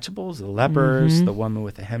untouchables, the lepers, the woman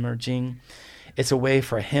with the hemorrhaging. It's a way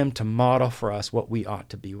for him to model for us what we ought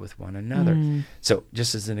to be with one another. So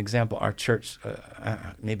just as an example, our church,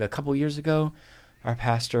 maybe a couple years ago, our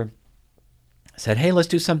pastor said, hey, let's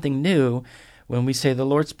do something new. When we say the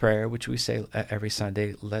Lord's Prayer, which we say every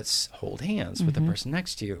Sunday, let's hold hands with the person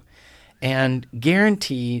next to you. And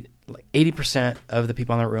guaranteed, like 80% of the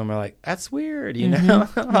people in the room are like, that's weird,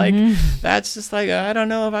 like that's just like, I don't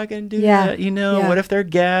know if I can do that, what if they're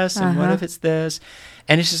guests and what if it's this?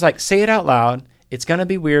 And it's just like, say it out loud. It's going to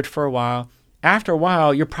be weird for a while. After a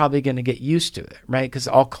while, you're probably going to get used to it, right? Because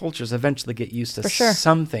all cultures eventually get used to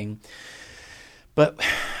something. But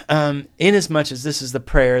in as much as this is the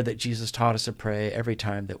prayer that Jesus taught us to pray every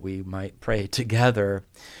time that we might pray together,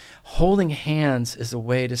 holding hands is a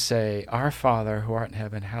way to say, Our Father, who art in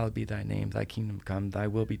heaven, hallowed be thy name, thy kingdom come, thy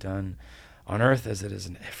will be done on earth as it is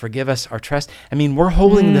in heaven. Forgive us our trespasses. I mean, we're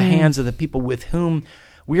holding the hands of the people with whom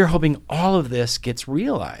we are hoping all of this gets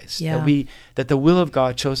realized, that the will of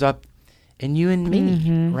God shows up in you and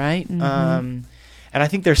me, right? And I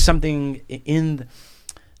think there's something in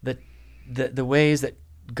the ways that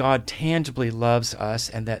God tangibly loves us,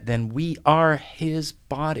 and that then we are his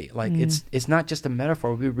body. Like it's not just a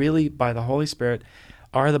metaphor. We really, by the Holy Spirit,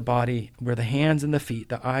 are the body. We're the hands and the feet,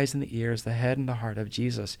 the eyes and the ears, the head and the heart of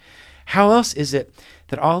Jesus. How else is it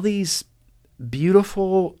that all these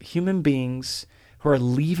beautiful human beings who are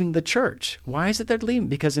leaving the church, why is it they're leaving?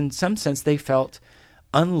 Because in some sense they felt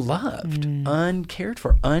unloved, uncared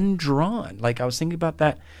for, undrawn. Like I was thinking about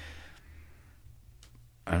that,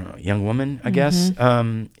 I don't know, young woman, I guess,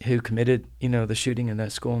 who committed, the shooting in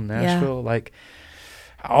that school in Nashville. Like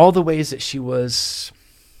all the ways that she was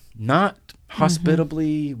not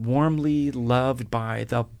hospitably, warmly loved by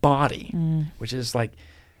the body, which is like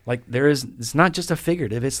it's not just a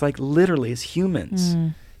figurative, it's like literally as humans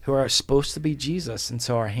who are supposed to be Jesus. And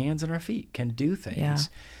so our hands and our feet can do things. Yeah.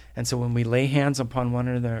 And so when we lay hands upon one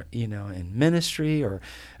another, in ministry or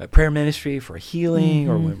prayer ministry for healing,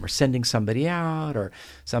 or when we're sending somebody out, or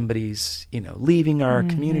somebody's, leaving our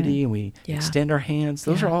community, and we extend our hands,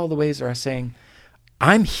 those are all the ways that are saying,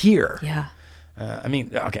 I'm here. Yeah.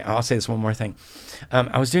 Okay, I'll say this one more thing.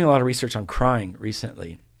 I was doing a lot of research on crying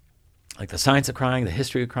recently, like the science of crying, the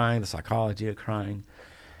history of crying, the psychology of crying.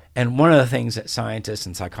 And one of the things that scientists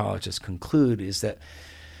and psychologists conclude is that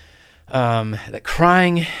that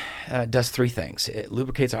crying does three things. It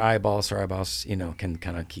lubricates our eyeballs, so our eyeballs, can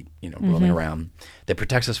kind of keep, rolling around. That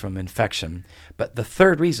protects us from infection. But the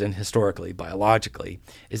third reason, historically, biologically,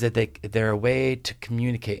 is that they're a way to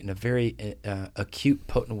communicate in a very acute,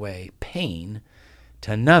 potent way pain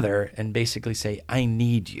to another, and basically say, I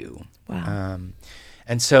need you. Wow.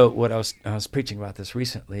 And so what I was preaching about this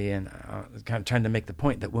recently, and I was kind of trying to make the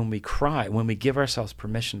point that when we cry, when we give ourselves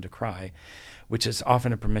permission to cry, which is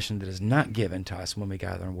often a permission that is not given to us when we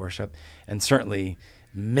gather and worship, and certainly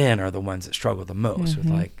men are the ones that struggle the most with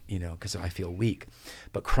because I feel weak.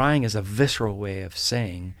 But crying is a visceral way of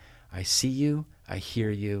saying, I see you, I hear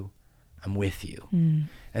you, I'm with you.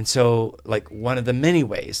 And so one of the many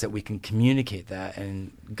ways that we can communicate that,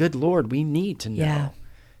 and good Lord, we need to know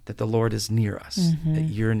that the Lord is near us, that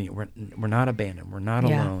you're near. We're not abandoned. We're not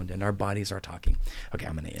alone, and our bodies are talking. Okay,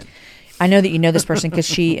 I'm going to end. I know that you know this person because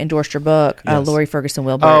she endorsed your book, Yes. Lori Ferguson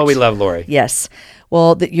Wilbert. Oh, we love Lori. Yes.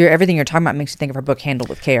 Well, everything you're talking about makes me think of her book, Handled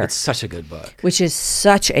with Care. It's such a good book. Which is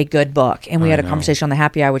such a good book. And we I had a know. conversation on the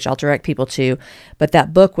happy hour, which I'll direct people to. But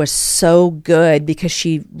that book was so good because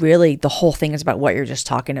she really, the whole thing is about what you're just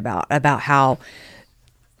talking about how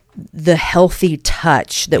the healthy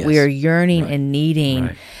touch that we Yes. are yearning Right. and needing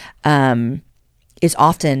Right. is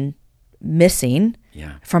often missing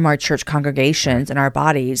Yeah. from our church congregations and our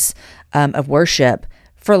bodies of worship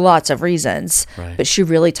for lots of reasons. Right. But she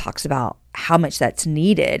really talks about how much that's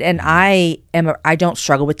needed. And I don't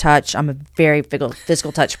struggle with touch. I'm a very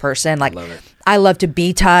physical touch person. Like, Love it. I love to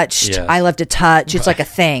be touched. Yes. I love to touch. It's like a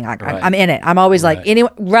thing. Like, Right. I'm in it. I'm always like, Right.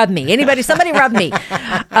 anyone rub me. Somebody rub me.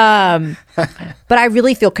 But I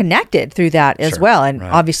really feel connected through that as Sure. well. And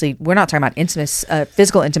Right. obviously, we're not talking about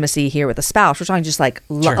physical intimacy here with a spouse. We're talking just like,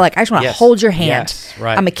 Sure. like I just want to Yes. hold your hand. Yes.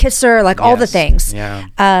 Right. I'm a kisser, like all the Yes. things.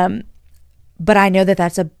 Yeah. But I know that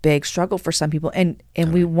that's a big struggle for some people. And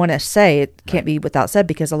we want to say it can't be without said,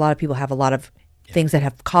 because a lot of people have a lot of things that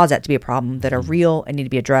have caused that to be a problem that are real and need to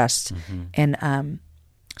be addressed, and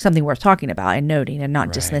something worth talking about and noting and not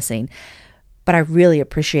Right. dismissing. But I really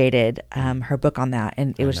appreciated her book on that,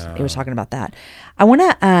 and it was talking about that. I want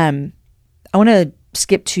to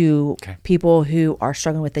skip to Okay. people who are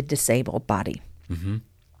struggling with a disabled body.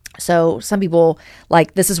 So some people,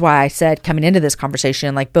 like, this is why I said coming into this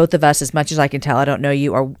conversation, like, both of us, as much as I can tell, I don't know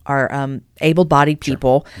you, are able-bodied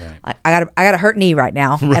people. Right. I got a hurt knee right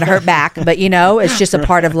now and a hurt back, but it's just a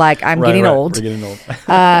part of, like, I'm getting old. We're getting old.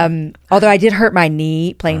 Although I did hurt my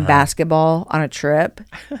knee playing basketball on a trip.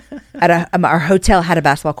 At our hotel had a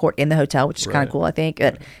basketball court in the hotel, which is kind Right. of cool, I think.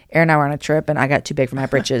 Aaron and I were on a trip, and I got too big for my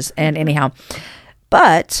britches. And anyhow,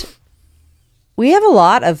 but we have a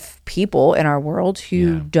lot of people in our world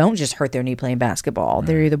who don't just hurt their knee playing basketball. Right.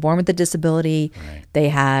 They're either born with a disability, they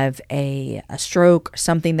have a stroke,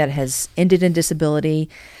 something that has ended in disability.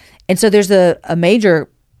 And so there's a major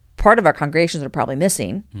part of our congregations that are probably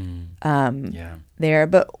missing there.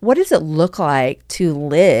 But what does it look like to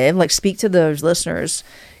live, like, speak to those listeners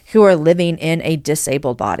who are living in a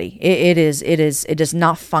disabled body? It does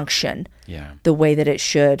not function the way that it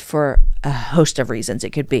should for a host of reasons.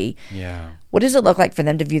 It could be. Yeah. What does it look like for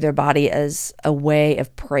them to view their body as a way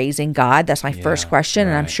of praising God? That's my first question,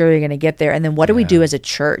 and I'm sure you're going to get there. And then what do we do as a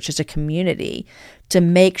church, as a community, to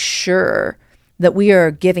make sure that we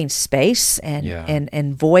are giving space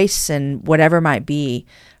and voice and whatever it might be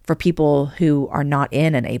for people who are not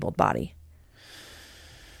in an able body?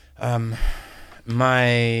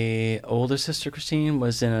 My older sister, Christine,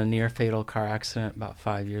 was in a near-fatal car accident about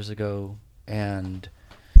 5 years ago, and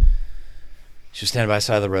she was standing by the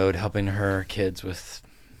side of the road helping her kids with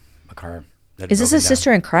a car. Is this a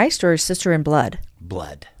sister in Christ or a sister in blood?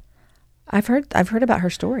 Blood. I've heard about her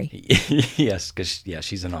story. Yes, because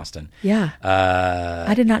she's in Austin. Yeah.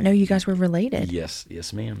 I did not know you guys were related. Yes,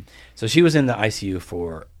 ma'am. So she was in the ICU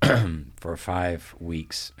for 5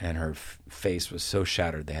 weeks, and her face was so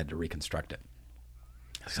shattered they had to reconstruct it.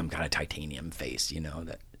 Some kind of titanium face,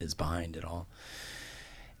 that is behind it all.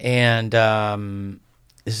 And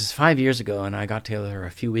this is 5 years ago, and I got together with her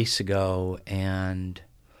a few weeks ago, and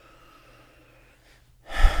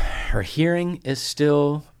her hearing is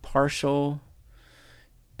still partial.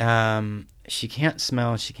 She can't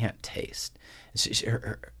smell, she can't taste.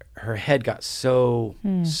 Her head got so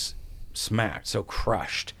smacked, so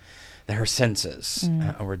crushed, that her senses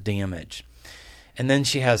were damaged. And then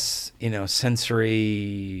she has, sensory,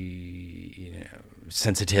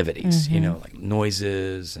 sensitivities, like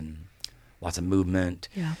noises and lots of movement.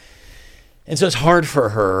 Yeah. And so it's hard for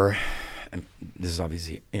her. And this is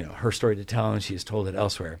obviously, her story to tell, and she's told it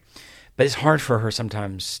elsewhere. But it's hard for her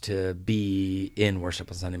sometimes to be in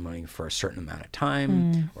worship on Sunday morning for a certain amount of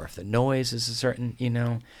time, or if the noise is a certain,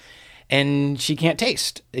 and she can't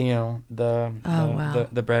taste, the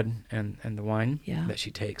bread and the wine that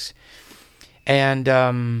she takes, and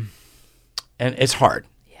it's hard,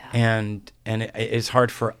 and it's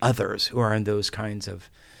hard for others who are in those kinds of,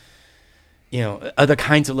 other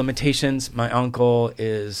kinds of limitations. My uncle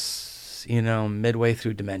is, midway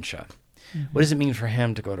through dementia. What does it mean for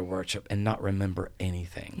him to go to worship and not remember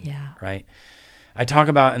anything? Yeah. Right? I talk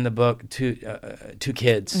about in the book two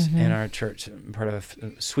kids in our church, part of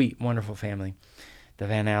a sweet, wonderful family, the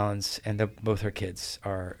Van Allens, and both her kids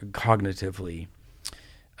are cognitively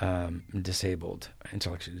disabled,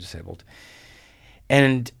 intellectually disabled.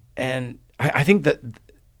 And I think that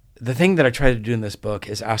the thing that I try to do in this book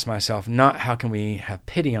is ask myself, not how can we have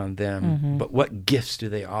pity on them, but what gifts do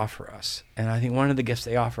they offer us? And I think one of the gifts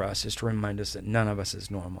they offer us is to remind us that none of us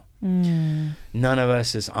is normal. None of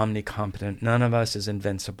us is omnicompetent. None of us is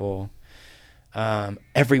invincible.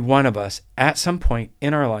 Every one of us, at some point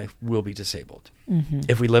in our life, will be disabled.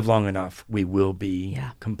 If we live long enough, we will be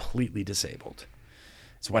completely disabled.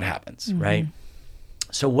 It's what happens, right?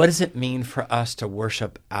 So what does it mean for us to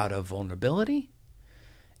worship out of vulnerability?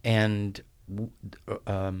 And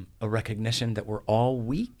a recognition that we're all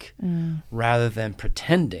weak rather than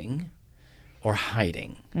pretending or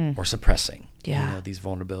hiding or suppressing these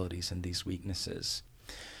vulnerabilities and these weaknesses.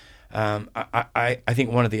 I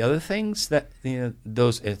think one of the other things that,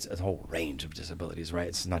 it's a whole range of disabilities, right?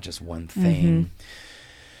 It's not just one thing.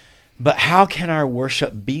 But how can our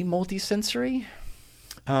worship be multisensory?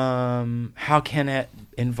 How can it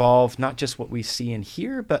involve not just what we see and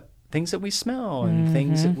hear, but things that we smell and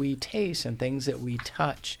things that we taste and things that we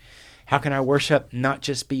touch? How can our worship not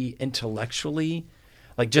just be intellectually,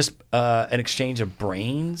 like just an exchange of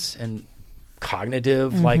brains and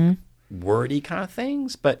cognitive, like wordy kind of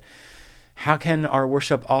things, but how can our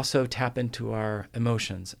worship also tap into our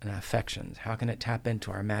emotions and affections? How can it tap into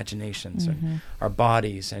our imaginations and our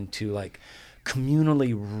bodies and to like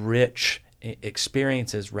communally rich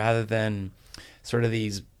experiences rather than sort of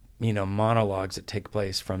these monologues that take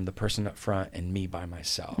place from the person up front and me by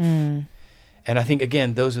myself. And I think,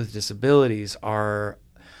 again, those with disabilities are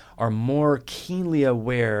more keenly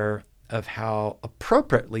aware of how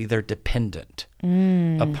appropriately they're dependent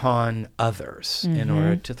upon others in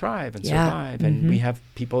order to thrive and survive. And we have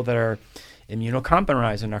people that are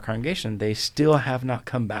immunocompromised in our congregation. They still have not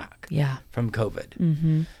come back from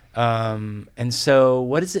COVID. And so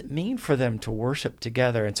what does it mean for them to worship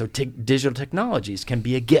together? And so digital technologies can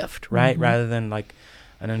be a gift, right? Rather than like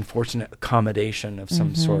an unfortunate accommodation of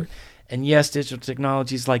some sort. And yes, digital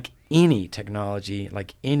technologies, like any technology,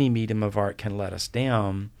 like any medium of art, can let us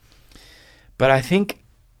down. But I think,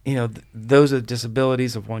 those with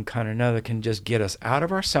disabilities of one kind or another can just get us out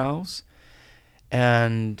of ourselves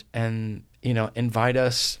and invite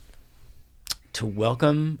us to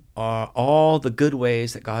welcome all the good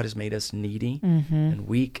ways that God has made us needy and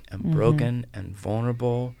weak and broken and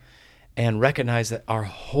vulnerable, and recognize that our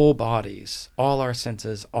whole bodies, all our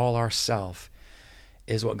senses, all our self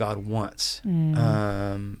is what God wants.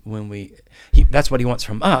 That's what he wants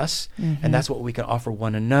from us, and that's what we can offer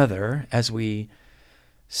one another as we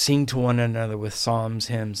sing to one another with psalms,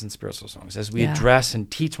 hymns, and spiritual songs, as we address and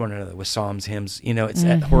teach one another with psalms, hymns. It's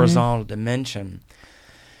that horizontal dimension.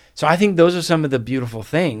 So I think those are some of the beautiful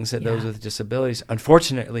things that those with disabilities,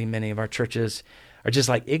 unfortunately, many of our churches are just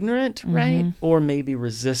like ignorant, right? Or maybe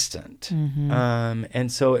resistant.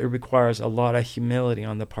 And so it requires a lot of humility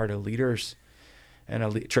on the part of leaders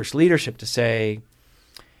and church leadership to say,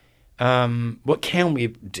 what can we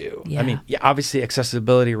do? I mean, obviously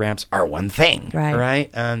accessibility ramps are one thing, right?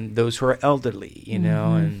 And those who are elderly,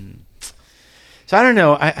 and so I don't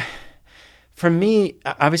know. For me,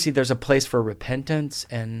 obviously, there's a place for repentance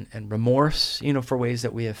and remorse, for ways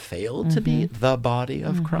that we have failed to be the body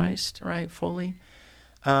of Christ, right, fully.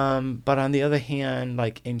 But on the other hand,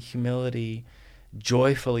 like in humility,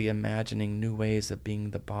 joyfully imagining new ways of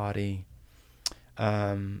being the body,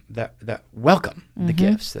 that welcome the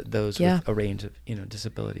gifts that those with a range of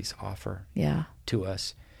disabilities offer to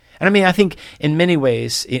us. And I mean, I think in many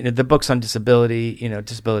ways, the books on disability,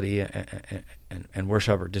 disability and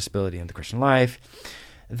worship, or disability in the Christian life,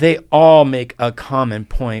 they all make a common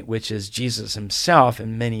point, which is Jesus himself,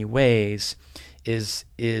 in many ways, is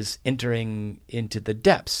entering into the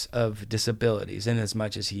depths of disabilities, in as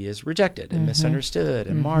much as he is rejected and misunderstood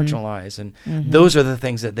and marginalized, and those are the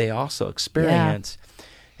things that they also experience.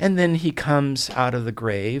 And then he comes out of the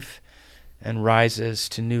grave and rises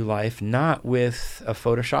to new life, not with a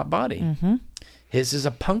Photoshop body. His is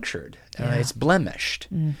a punctured, it's blemished.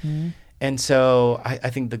 And so I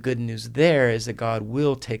think the good news there is that God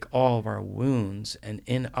will take all of our wounds and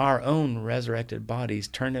in our own resurrected bodies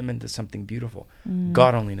turn them into something beautiful.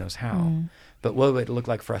 God only knows how. But what would it look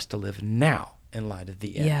like for us to live now in light of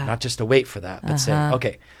the end? Not just to wait for that, but say,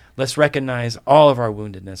 okay, let's recognize all of our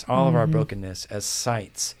woundedness, all of our brokenness as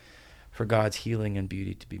sites for God's healing and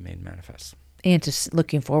beauty to be made manifest. And just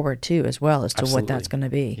looking forward, too, as well, as to what that's going to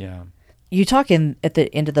be. Yeah. You talk at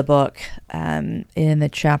the end of the book, in the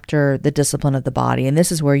chapter, The Discipline of the Body, and this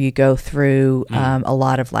is where you go through a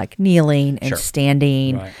lot of like kneeling and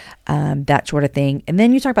standing, that sort of thing. And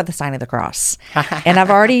then you talk about the sign of the cross. And I've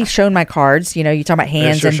already shown my cards. You talk about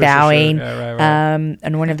hands and bowing,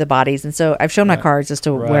 and one of the bodies. And so I've shown my cards as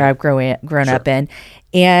to where I've grown up in.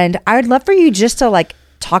 And I would love for you just to like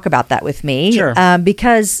talk about that with me,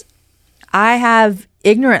 because I have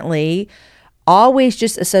ignorantly always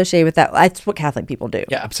just associated with that. That's what Catholic people do.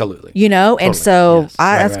 Yeah, absolutely. Totally. And so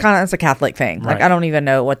that's a Catholic thing. Like, I don't even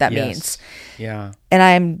know what that means. Yeah. And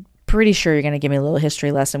I'm pretty sure you're going to give me a little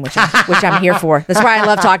history lesson, which I'm here for. That's why I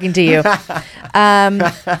love talking to you.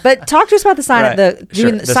 But talk to us about the sign of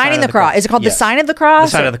the signing the cross. Is it called the sign of the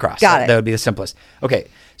cross? The sign of the cross. Got it. That would be the simplest. Okay.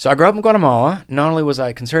 So I grew up in Guatemala. Not only was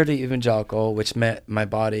I conservative evangelical, which meant my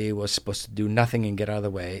body was supposed to do nothing and get out of the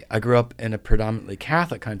way, I grew up in a predominantly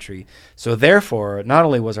Catholic country. So therefore, not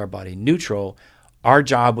only was our body neutral, our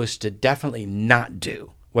job was to definitely not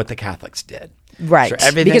do what the Catholics did. Right.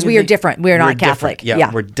 So because we are different. We're not Catholic.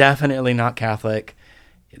 Yeah, we're definitely not Catholic.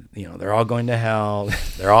 They're all going to hell.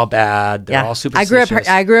 They're all bad. They're all superstitious.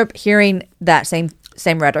 I grew up hearing that same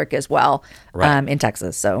rhetoric as well, in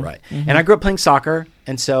Texas. So and I grew up playing soccer,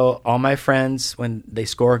 and so all my friends, when they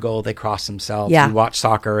score a goal, they cross themselves. We watch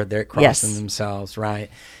soccer; they're crossing themselves, right?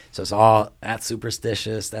 So it's all that's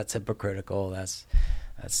superstitious, that's hypocritical, that's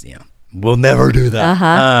we'll never do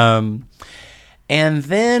that. And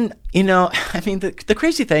then I mean, the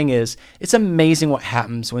crazy thing is, it's amazing what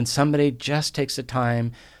happens when somebody just takes the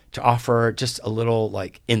time to offer just a little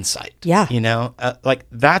like insight. Like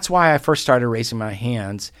that's why I first started raising my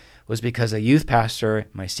hands, was because a youth pastor,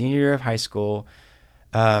 my senior year of high school,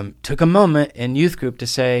 took a moment in youth group to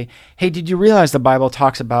say, hey, did you realize the Bible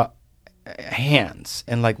talks about hands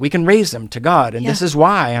and like we can raise them to God, and this is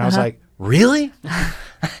why. And I was like, really?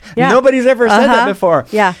 Nobody's ever said that before.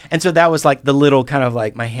 And so that was like the little kind of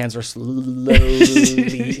like my hands are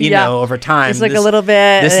slowly, over time. It's like a little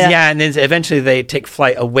bit. And then eventually they take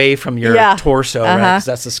flight away from your torso, right? Because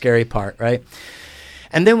that's the scary part, right?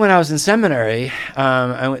 And then when I was in seminary,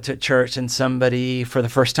 I went to church and somebody for the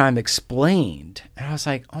first time explained. And I was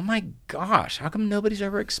like, oh my gosh, how come nobody's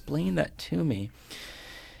ever explained that to me?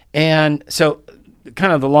 And so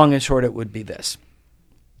kind of the long and short, it would be this.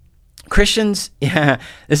 Christians,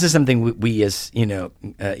 this is something we as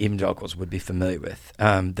evangelicals would be familiar with.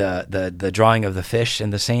 The drawing of the fish in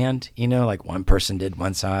the sand. Like one person did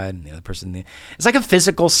one side and the other person the. It's like a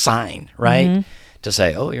physical sign, right? To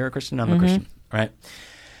say, oh, you're a Christian, I'm a Christian, right?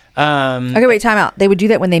 Okay, wait, time out. They would do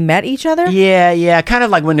that when they met each other? Yeah, kind of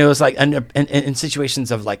like when it was like in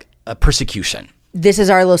situations of like a persecution. This is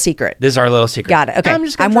our little secret. Got it. Okay.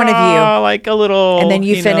 I'm one of you. Like a little. And then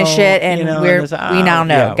you finish it, and we now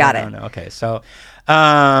know. Got it. Okay. So,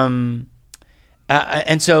 and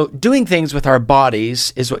so doing things with our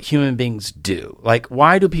bodies is what human beings do. Like,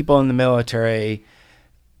 why do people in the military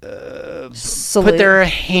put their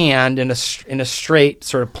hand in a straight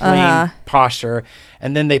sort of plain posture,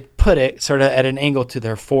 and then they put it sort of at an angle to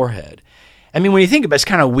their forehead? I mean, when you think about it, it's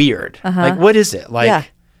kind of weird. Like, what is it? Like,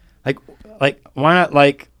 why not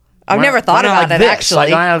like... I've never thought about it, actually.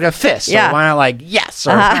 Like, why not like a fist? Or why not like yes?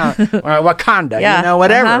 Or, or Wakanda,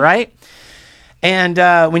 whatever, right? And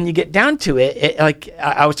when you get down to it, like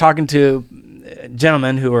I was talking to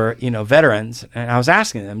gentlemen who are, veterans, and I was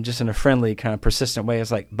asking them just in a friendly, kind of persistent way. It's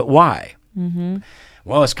like, but why?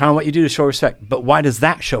 Well, it's kind of what you do to show respect. But why does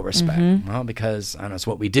that show respect? Well, because, I don't know, it's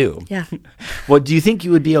what we do. Yeah. Well, do you think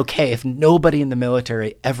you would be okay if nobody in the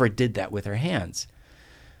military ever did that with their hands?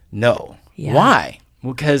 No. Yeah. Why?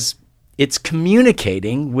 Well, because it's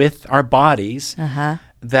communicating with our bodies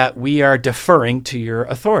that we are deferring to your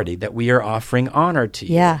authority, that we are offering honor to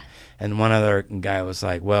you. Yeah. And one other guy was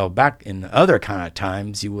like, well, back in other kind of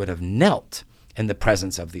times, you would have knelt in the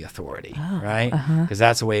presence of the authority, right? Because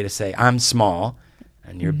that's a way to say, I'm small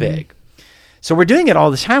and you're big. So we're doing it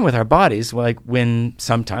all the time with our bodies, like when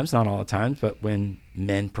sometimes, not all the times, but when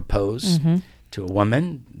men propose to a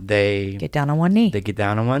woman, they Get down on one knee. They get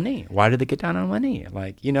down on one knee. Why do they get down on one knee?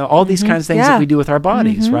 Like, all these kinds of things that we do with our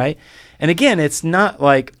bodies, right? And again, it's not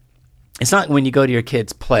when you go to your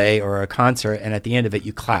kid's play or a concert and at the end of it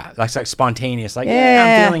you clap. Like, it's like spontaneous, like,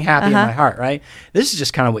 I'm feeling happy in my heart, right? This is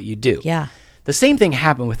just kind of what you do. Yeah. The same thing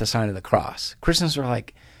happened with the sign of the cross. Christians were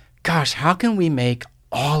like, gosh, how can we make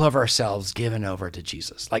all of ourselves given over to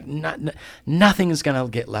Jesus? Like, nothing is going to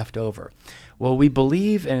get left over. Well, we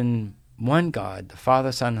believe in one God, the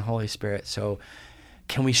Father, Son, and Holy Spirit. So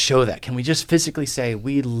can we show that? Can we just physically say,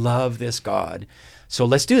 we love this God? So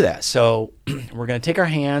let's do that. So we're going to take our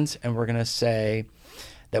hands and we're going to say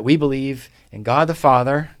that we believe in God the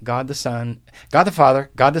Father, God the Son, God the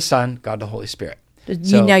Father, God the Son, God the Holy Spirit.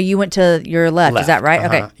 So, now you went to your left. Is that right?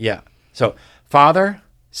 Okay. Yeah. So Father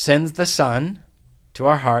sends the Son to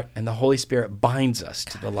our heart, and the Holy Spirit binds us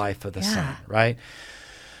to the life of the Son, right?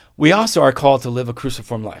 We also are called to live a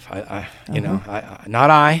cruciform life. Not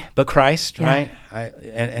I, but Christ, right?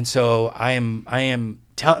 And so I am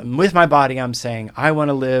with my body, I'm saying I want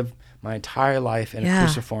to live my entire life in a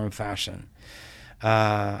cruciform fashion.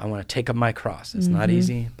 I want to take up my cross. It's not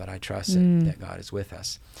easy, but I trust that God is with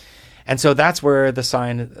us. And so that's where the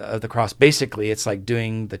sign of the cross, basically, it's like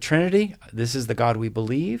doing the Trinity. This is the God we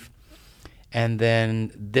believe. And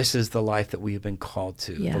then this is the life that we've been called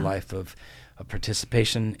to, the life of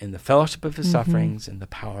participation in the fellowship of his sufferings and the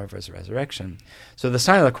power of his resurrection. So the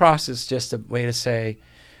sign of the cross is just a way to say,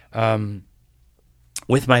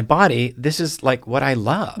 with my body, this is like what I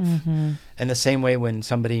love. And the same way when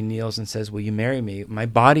somebody kneels and says, will you marry me? My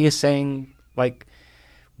body is saying, like,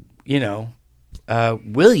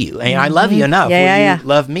 will you? And I love you enough. Will you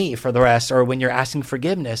love me for the rest? Or when you're asking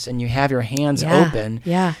forgiveness and you have your hands open,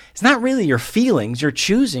 it's not really your feelings. You're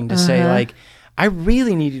choosing to say, like, I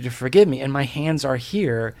really need you to forgive me, and my hands are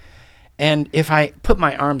here. And if I put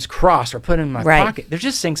my arms crossed or put them in my pocket, they're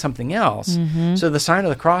just saying something else. So the sign of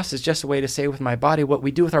the cross is just a way to say with my body what we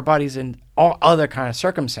do with our bodies in all other kind of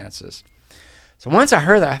circumstances. So once I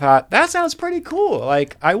heard that, I thought, that sounds pretty cool.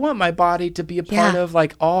 Like, I want my body to be a part of,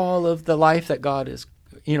 like, all of the life that God is,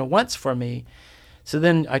 wants for me. So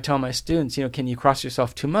then I tell my students, can you cross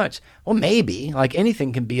yourself too much? Well, maybe. Like,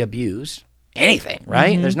 anything can be abused. Anything,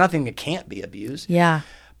 right? There's nothing that can't be abused. Yeah.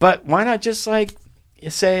 But why not just, like,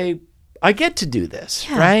 say, I get to do this,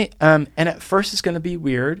 right? And at first it's going to be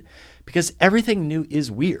weird, because everything new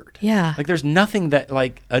is weird. Yeah. Like, there's nothing that,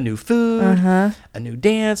 like, a new food, a new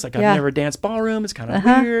dance. Like, I've never danced ballroom. It's kind of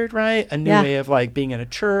weird, right? A new way of, like, being in a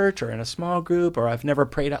church or in a small group, or I've never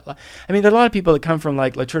prayed out loud. I mean, there are a lot of people that come from,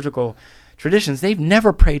 like, liturgical traditions. They've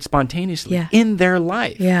never prayed spontaneously in their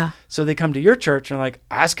life. Yeah. So they come to your church and are like,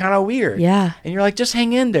 that's kind of weird. Yeah. And you're like, just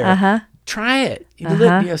hang in there. Try it.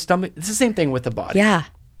 Stomach. It's the same thing with the body. Yeah.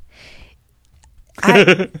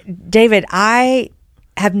 David, I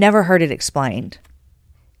have never heard it explained.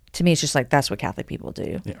 To me, it's just like, that's what Catholic people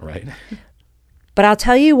do. Yeah, right. But I'll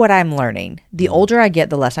tell you what I'm learning. The older I get,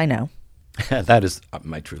 the less I know. That is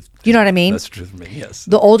my truth. You know what I mean? That's the truth for me, yes.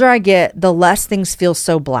 The older I get, the less things feel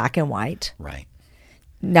so black and white. Right.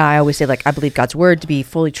 Now, I always say, like, I believe God's word to be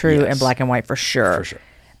fully true and black and white for sure. For sure.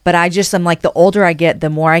 But I'm like, the older I get, the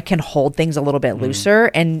more I can hold things a little bit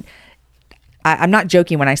looser. And I'm not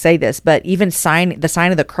joking when I say this, but even the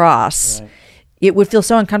sign of the cross, it would feel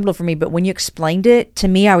so uncomfortable for me. But when you explained it to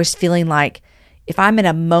me, I was feeling like, if I'm in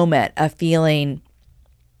a moment of feeling,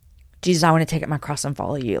 Jesus, I want to take up my cross and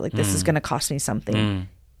follow you. Like, this is going to cost me something.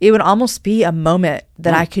 It would almost be a moment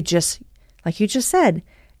that I could just, like you just said,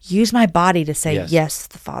 use my body to say, yes,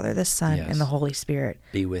 the Father, the Son, and the Holy Spirit.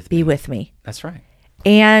 Be with me. That's right.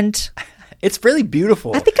 And it's really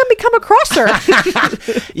beautiful. I think I've become a crosser.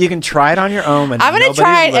 You can try it on your own. I'm going to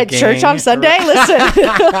try it at church on Sunday. Listen,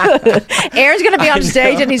 Aaron's going to be on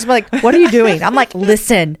stage and he's like, what are you doing? I'm like,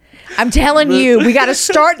 listen, I'm telling you, we got to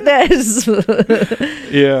start this.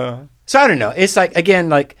 Yeah. So I don't know. It's like, again,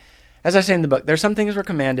 like, as I say in the book, there's some things we're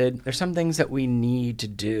commanded. There's some things that we need to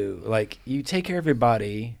do. Like, you take care of your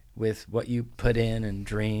body with what you put in and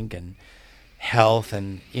drink and health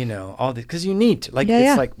and, all this, because you need to. Like,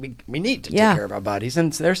 it's like we need to take care of our bodies.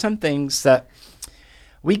 And there's some things that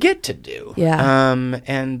we get to do. Yeah.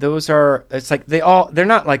 And those are, it's like they're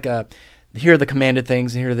not like here are the commanded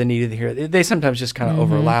things and here are the needed. Here they sometimes just kind of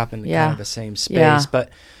overlap in kind of the same space. Yeah. But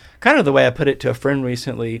kind of the way I put it to a friend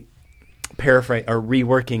recently, paraphrase or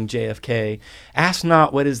reworking JFK, ask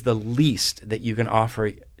not what is the least that you can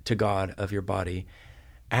offer to God of your body.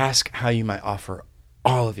 Ask how you might offer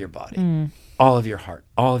all of your body, all of your heart,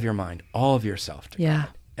 all of your mind, all of yourself to God.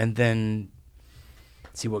 And then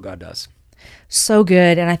see what God does. So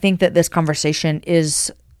good. And I think that this conversation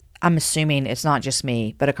is, I'm assuming it's not just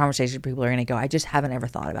me, but a conversation people are going to go, I just haven't ever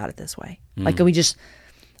thought about it this way. Like we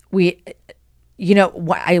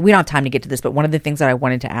don't have time to get to this, but one of the things that I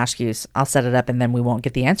wanted to ask you is, I'll set it up and then we won't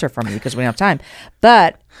get the answer from you because we don't have time.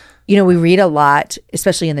 But, we read a lot,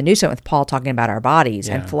 especially in the New Testament with Paul talking about our bodies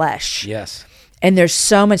and flesh. Yes. And there's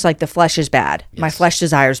so much like the flesh is bad. Yes. My flesh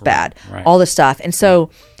desires bad. Right. All this stuff. And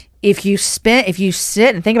so if you sit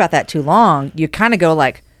and think about that too long, you kind of go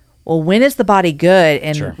like, well, when is the body good?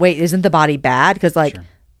 And wait, isn't the body bad? Because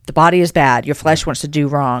the body is bad. Your flesh wants to do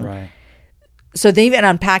wrong. Right. So even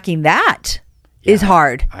unpacking that is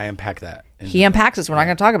hard. I unpack that. He unpacks it, so we're not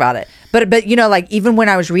going to talk about it. But even when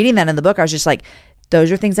I was reading that in the book, I was just like, those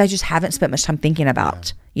are things I just haven't spent much time thinking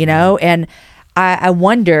about, And I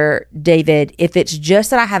wonder, David, if it's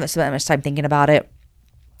just that I haven't spent much time thinking about it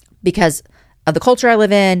because of the culture I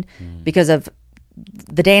live in, because of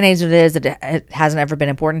the day and age it is, that it hasn't ever been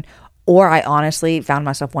important, or I honestly found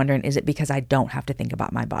myself wondering, is it because I don't have to think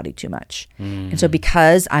about my body too much? And so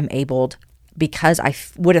because I'm abled, because I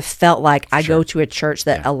would have felt like I go to a church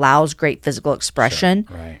that allows great physical expression,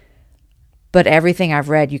 but everything I've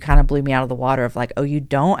read, you kind of blew me out of the water of like, oh, you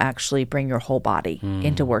don't actually bring your whole body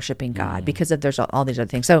into worshiping God because there's all these other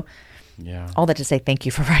things. So all that to say, thank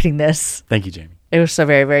you for writing this. Thank you, Jamie. It was so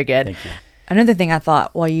very, very good. Thank you. Another thing I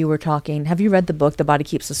thought while you were talking, have you read the book, The Body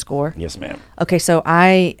Keeps the Score? Yes, ma'am. Okay, so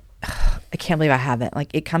I can't believe I haven't.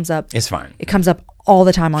 Like, it comes up. It's fine. It comes up all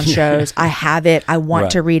the time on shows. I have it. I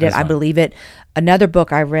want to read it. I believe it. Another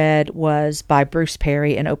book I read was by Bruce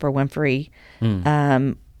Perry and Oprah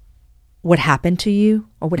Winfrey. What Happened to You,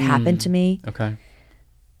 or What Happened to Me. Okay.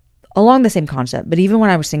 Along the same concept. But even when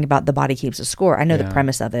I was thinking about The Body Keeps the Score, I know the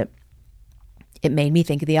premise of it. It made me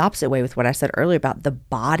think of the opposite way with what I said earlier about the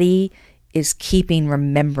body is keeping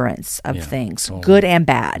remembrance of things, good and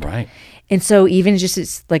bad. Right. And so even just,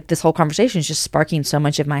 it's like this whole conversation is just sparking so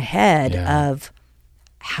much of my head of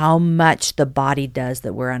how much the body does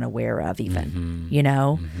that we're unaware of even,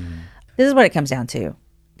 This is what it comes down to.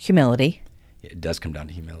 Humility. It does come down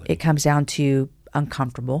to humility. It comes down to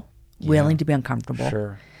uncomfortable, willing to be uncomfortable.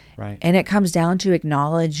 Sure. Right. And it comes down to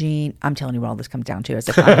acknowledging, I'm telling you what all this comes down to as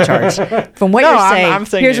a final charge. From what you're saying, I'm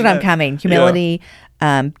saying here's what I'm coming. Humility,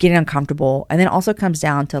 getting uncomfortable. And then it also comes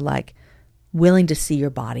down to like willing to see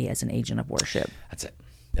your body as an agent of worship.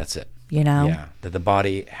 That's it. Yeah. That the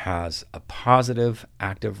body has a positive,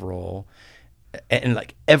 active role. And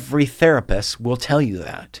like every therapist will tell you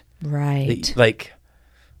that. Right. Like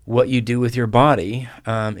what you do with your body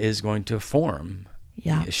is going to form,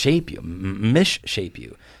 shape you, misshape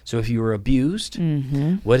you. So if you were abused,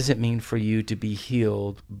 what does it mean for you to be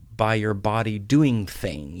healed by your body doing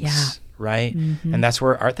things? Yeah. Right? And that's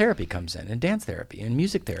where art therapy comes in, and dance therapy and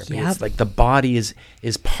music therapy. It's like the body is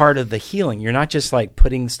part of the healing. You're not just like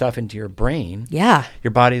putting stuff into your brain. Yeah.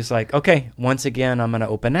 Your body's like, okay, once again, I'm going to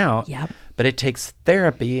open out. Yep. But it takes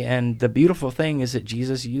therapy, and the beautiful thing is that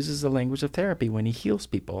Jesus uses the language of therapy when he heals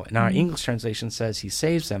people. And our English translation says he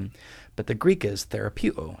saves them, but the Greek is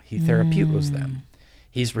therapeuo. He therapeuos them.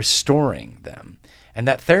 He's restoring them. And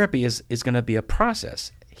that therapy is going to be a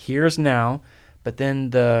process. Here's now, but then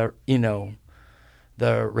the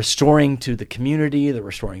restoring to the community, the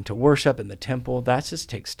restoring to worship in the temple, that just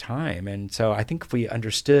takes time. And so I think if we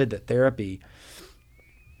understood that therapy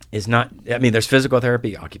is not, I mean, there's physical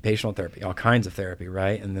therapy, occupational therapy, all kinds of therapy,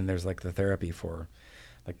 right? And then there's like the therapy for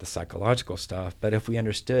like the psychological stuff. But if we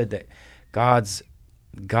understood that God's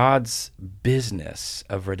business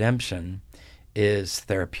of redemption is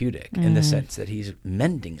therapeutic in the sense that he's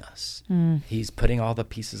mending us. He's putting all the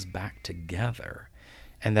pieces back together,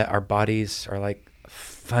 and that our bodies are like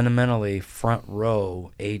fundamentally front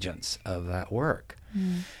row agents of that work.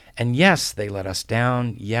 And yes, they let us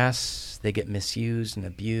down. Yes, they get misused and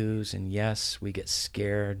abused. And yes, we get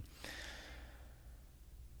scared.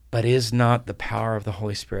 But is not the power of the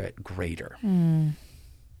Holy Spirit greater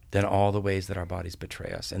than all the ways that our bodies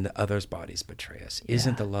betray us and the others' bodies betray us?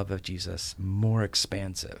 Isn't the love of Jesus more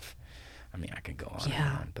expansive? I mean, I can go on and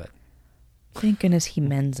on, but thank goodness he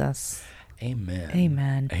mends us. Amen.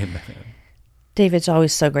 Amen. Amen. David, it's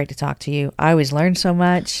always so great to talk to you. I always learn so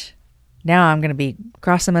much. Now I'm going to be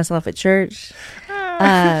crossing myself at church.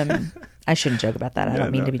 I I shouldn't joke about that. I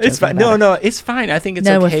don't mean to be It's joking fine. about No, it. it's fine. I think it's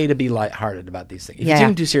No, okay to be lighthearted about these things. If Yeah, you take yeah.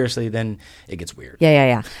 them too seriously, then it gets weird.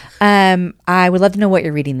 Yeah. I would love to know what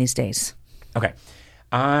you're reading these days. Okay.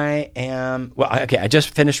 I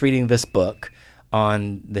just finished reading this book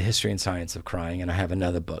on the history and science of crying, and I have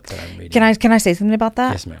another book that I'm reading. Can I say something about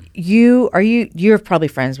that? Yes, ma'am. You're probably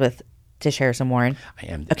friends with Tish Harrison Warren. I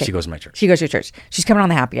am. Okay. She goes to my church. She goes to your church. She's coming on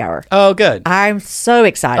the happy hour. Oh, good. I'm so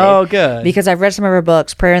excited. Oh, good. Because I've read some of her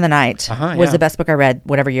books. Prayer in the Night was yeah. the best book I read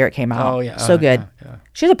whatever year it came out. Oh, yeah. So good. Yeah.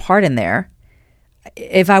 She has a part in there.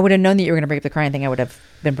 If I would have known that you were going to bring up the crying thing, I would have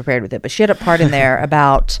been prepared with it. But she had a part in there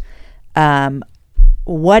about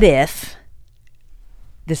what if,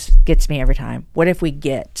 this gets me every time, what if we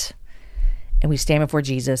get and we stand before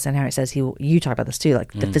Jesus, and how it says you talk about this too,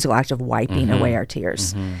 like the physical act of wiping away our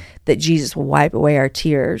tears, that Jesus will wipe away our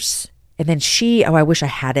tears. And then I wish I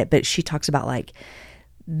had it, but she talks about like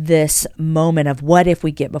this moment of what if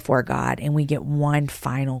we get before God and we get one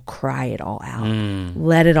final cry it all out,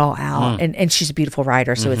 let it all out. And she's a beautiful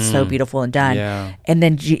writer, so it's so beautiful and done. Yeah. And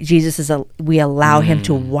then Jesus we allow him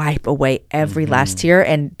to wipe away every last tear,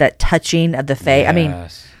 and that touching of the face. I mean,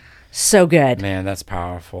 Yes. so good. Man, that's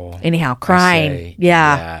powerful. Anyhow, I crying. say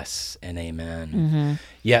Yeah. Yes and amen.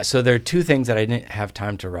 Yeah, so there are two things that I didn't have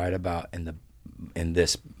time to write about in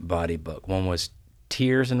this body book. One was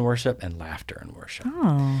tears in worship and laughter in worship.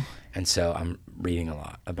 Oh. And so I'm reading a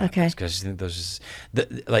lot about Okay. this because I think those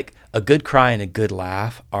like a good cry and a good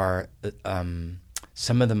laugh are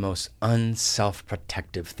some of the most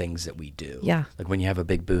unself-protective things that we do. Yeah. Like when you have a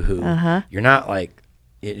big boo-hoo, you're not like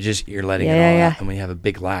you're letting it all Yeah. out. And when you have a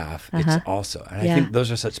big laugh, it's also. And I think those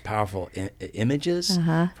are such powerful images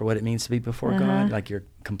for what it means to be before God. Like you're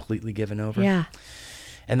completely given over. Yeah.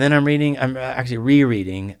 And then I'm actually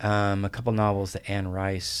rereading a couple novels that Anne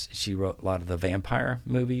Rice, she wrote a lot of the vampire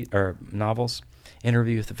movie or novels.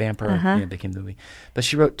 Interview with the Vampire became the movie. But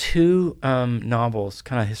she wrote two novels,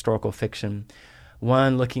 kind of historical fiction.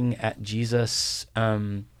 One looking at Jesus,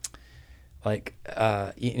 it's like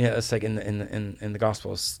in the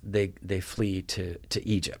Gospels, they flee to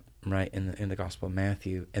Egypt, right? In the Gospel of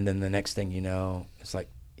Matthew, and then the next thing you know, it's like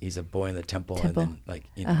he's a boy in the temple. And then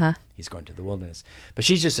he's going to the wilderness. But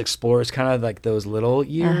she just explores kind of like those little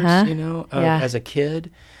years, as a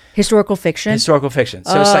kid. Historical fiction. So it's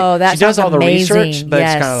like that she does all the amazing. research, but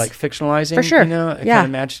Yes. it's kind of like fictionalizing, For sure. kind Yeah. of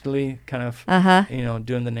magically, kind of,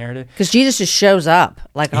 doing the narrative. Because Jesus just shows up.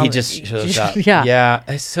 Like He just shows up. Yeah.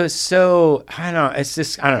 Yeah. So I don't know. It's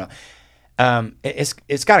just, I don't know.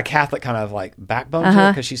 It's got a Catholic kind of like backbone to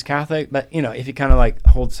it because she's Catholic, but if you kind of like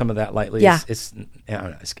hold some of that lightly, it's I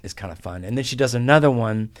don't know, it's kind of fun. And then she does another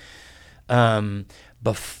one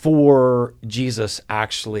before Jesus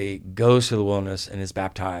actually goes to the wilderness and is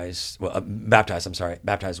baptized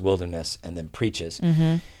wilderness and then preaches.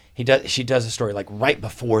 She does a story like right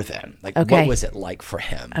before then, like what was it like for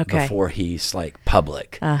him before he's like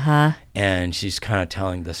public, and she's kind of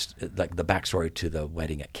telling this like the backstory to the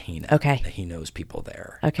wedding at Cana. That he knows people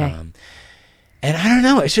there. And I don't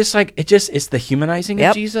know, it's just like it's the humanizing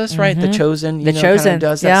of Jesus, right? The chosen, The Chosen kind of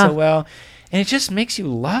does that so well, and it just makes you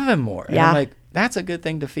love him more. And I'm like, that's a good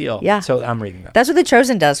thing to feel. Yeah. So I'm reading that. That's what The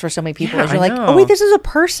Chosen does for so many people. Yeah, is you're I like, know. oh wait, this is a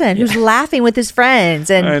person who's laughing with his friends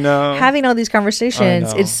and I know. having all these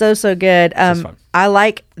conversations. I know. It's so good. just fun. I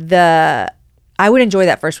like I would enjoy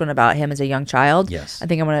that first one about him as a young child. Yes. I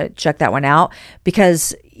think I'm going to check that one out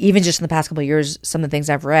because even just in the past couple of years, some of the things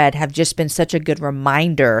I've read have just been such a good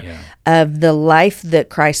reminder of the life that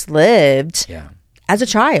Christ lived. As a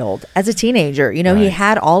child, as a teenager, he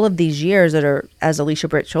had all of these years that are, as Alicia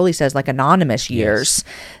Britt Chole says, like anonymous years,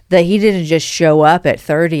 that he didn't just show up at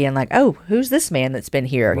 30 and like, oh, who's this man that's been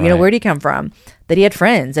here? Right. Where'd he come from? That he had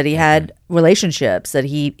friends, that he had relationships, that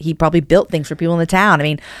he probably built things for people in the town. I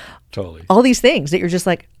mean, Totally. all these things that you're just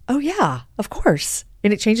like, oh yeah, of course.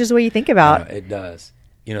 And it changes the way you think about. It does.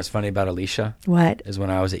 What's funny about Alicia? What? Is when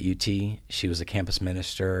I was at UT, she was a campus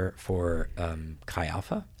minister for Chi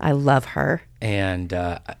Alpha. I love her. And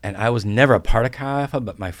I was never a part of Chi Alpha,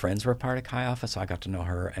 but my friends were a part of Chi Alpha, so I got to know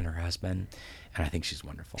her and her husband. And I think she's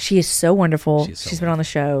wonderful. She is so wonderful. She's so She's been on the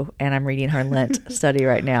show, and I'm reading her Lent study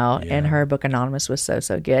right now. And her book Anonymous was so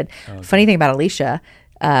good. Funny thing about Alicia,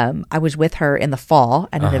 I was with her in the fall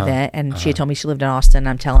at an event, and she had told me she lived in Austin.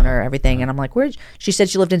 I'm telling her everything, and I'm like, "Where?" She said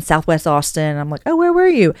she lived in Southwest Austin. And I'm like, "Oh, where were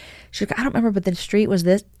you?" She's like, "I don't remember, but the street was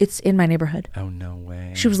this. It's in my neighborhood." Oh, no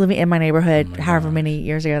way. She was living in my neighborhood, however many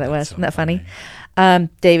years ago that was. so Isn't that funny?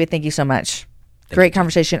 David, thank you so much. Great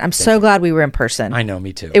conversation. I'm so glad we were in person. I know,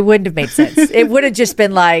 me too. It wouldn't have made sense. It would have just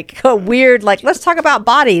been like a weird, like, let's talk about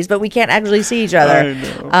bodies, but we can't actually see each other.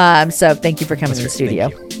 I know. So thank you for coming to the studio.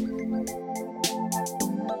 Thank you.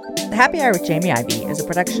 The Happy Hour with Jamie Ivey is a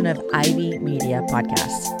production of Ivy Media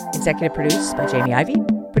Podcasts. Executive produced by Jamie Ivey.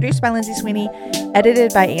 Produced by Lindsay Sweeney.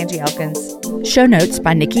 Edited by Angie Elkins. Show notes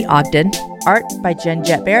by Nikki Ogden. Art by Jen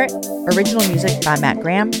Jett Barrett. Original music by Matt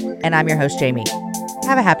Graham. And I'm your host, Jamie.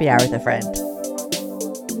 Have a happy hour with a friend.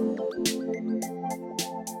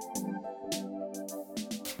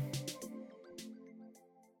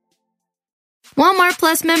 Walmart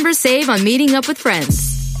Plus members save on meeting up with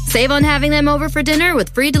friends. Save on having them over for dinner with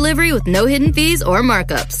free delivery with no hidden fees or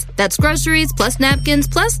markups. That's groceries plus napkins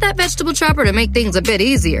plus that vegetable chopper to make things a bit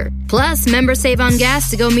easier. Plus, members save on gas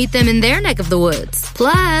to go meet them in their neck of the woods.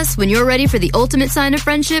 Plus, when you're ready for the ultimate sign of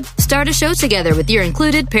friendship, start a show together with your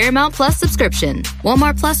included Paramount Plus subscription.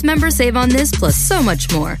 Walmart Plus members save on this plus so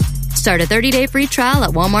much more. Start a 30-day free trial at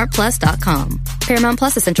walmartplus.com. Paramount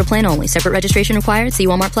Plus Essential Plan only. Separate registration required. See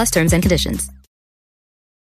Walmart Plus terms and conditions.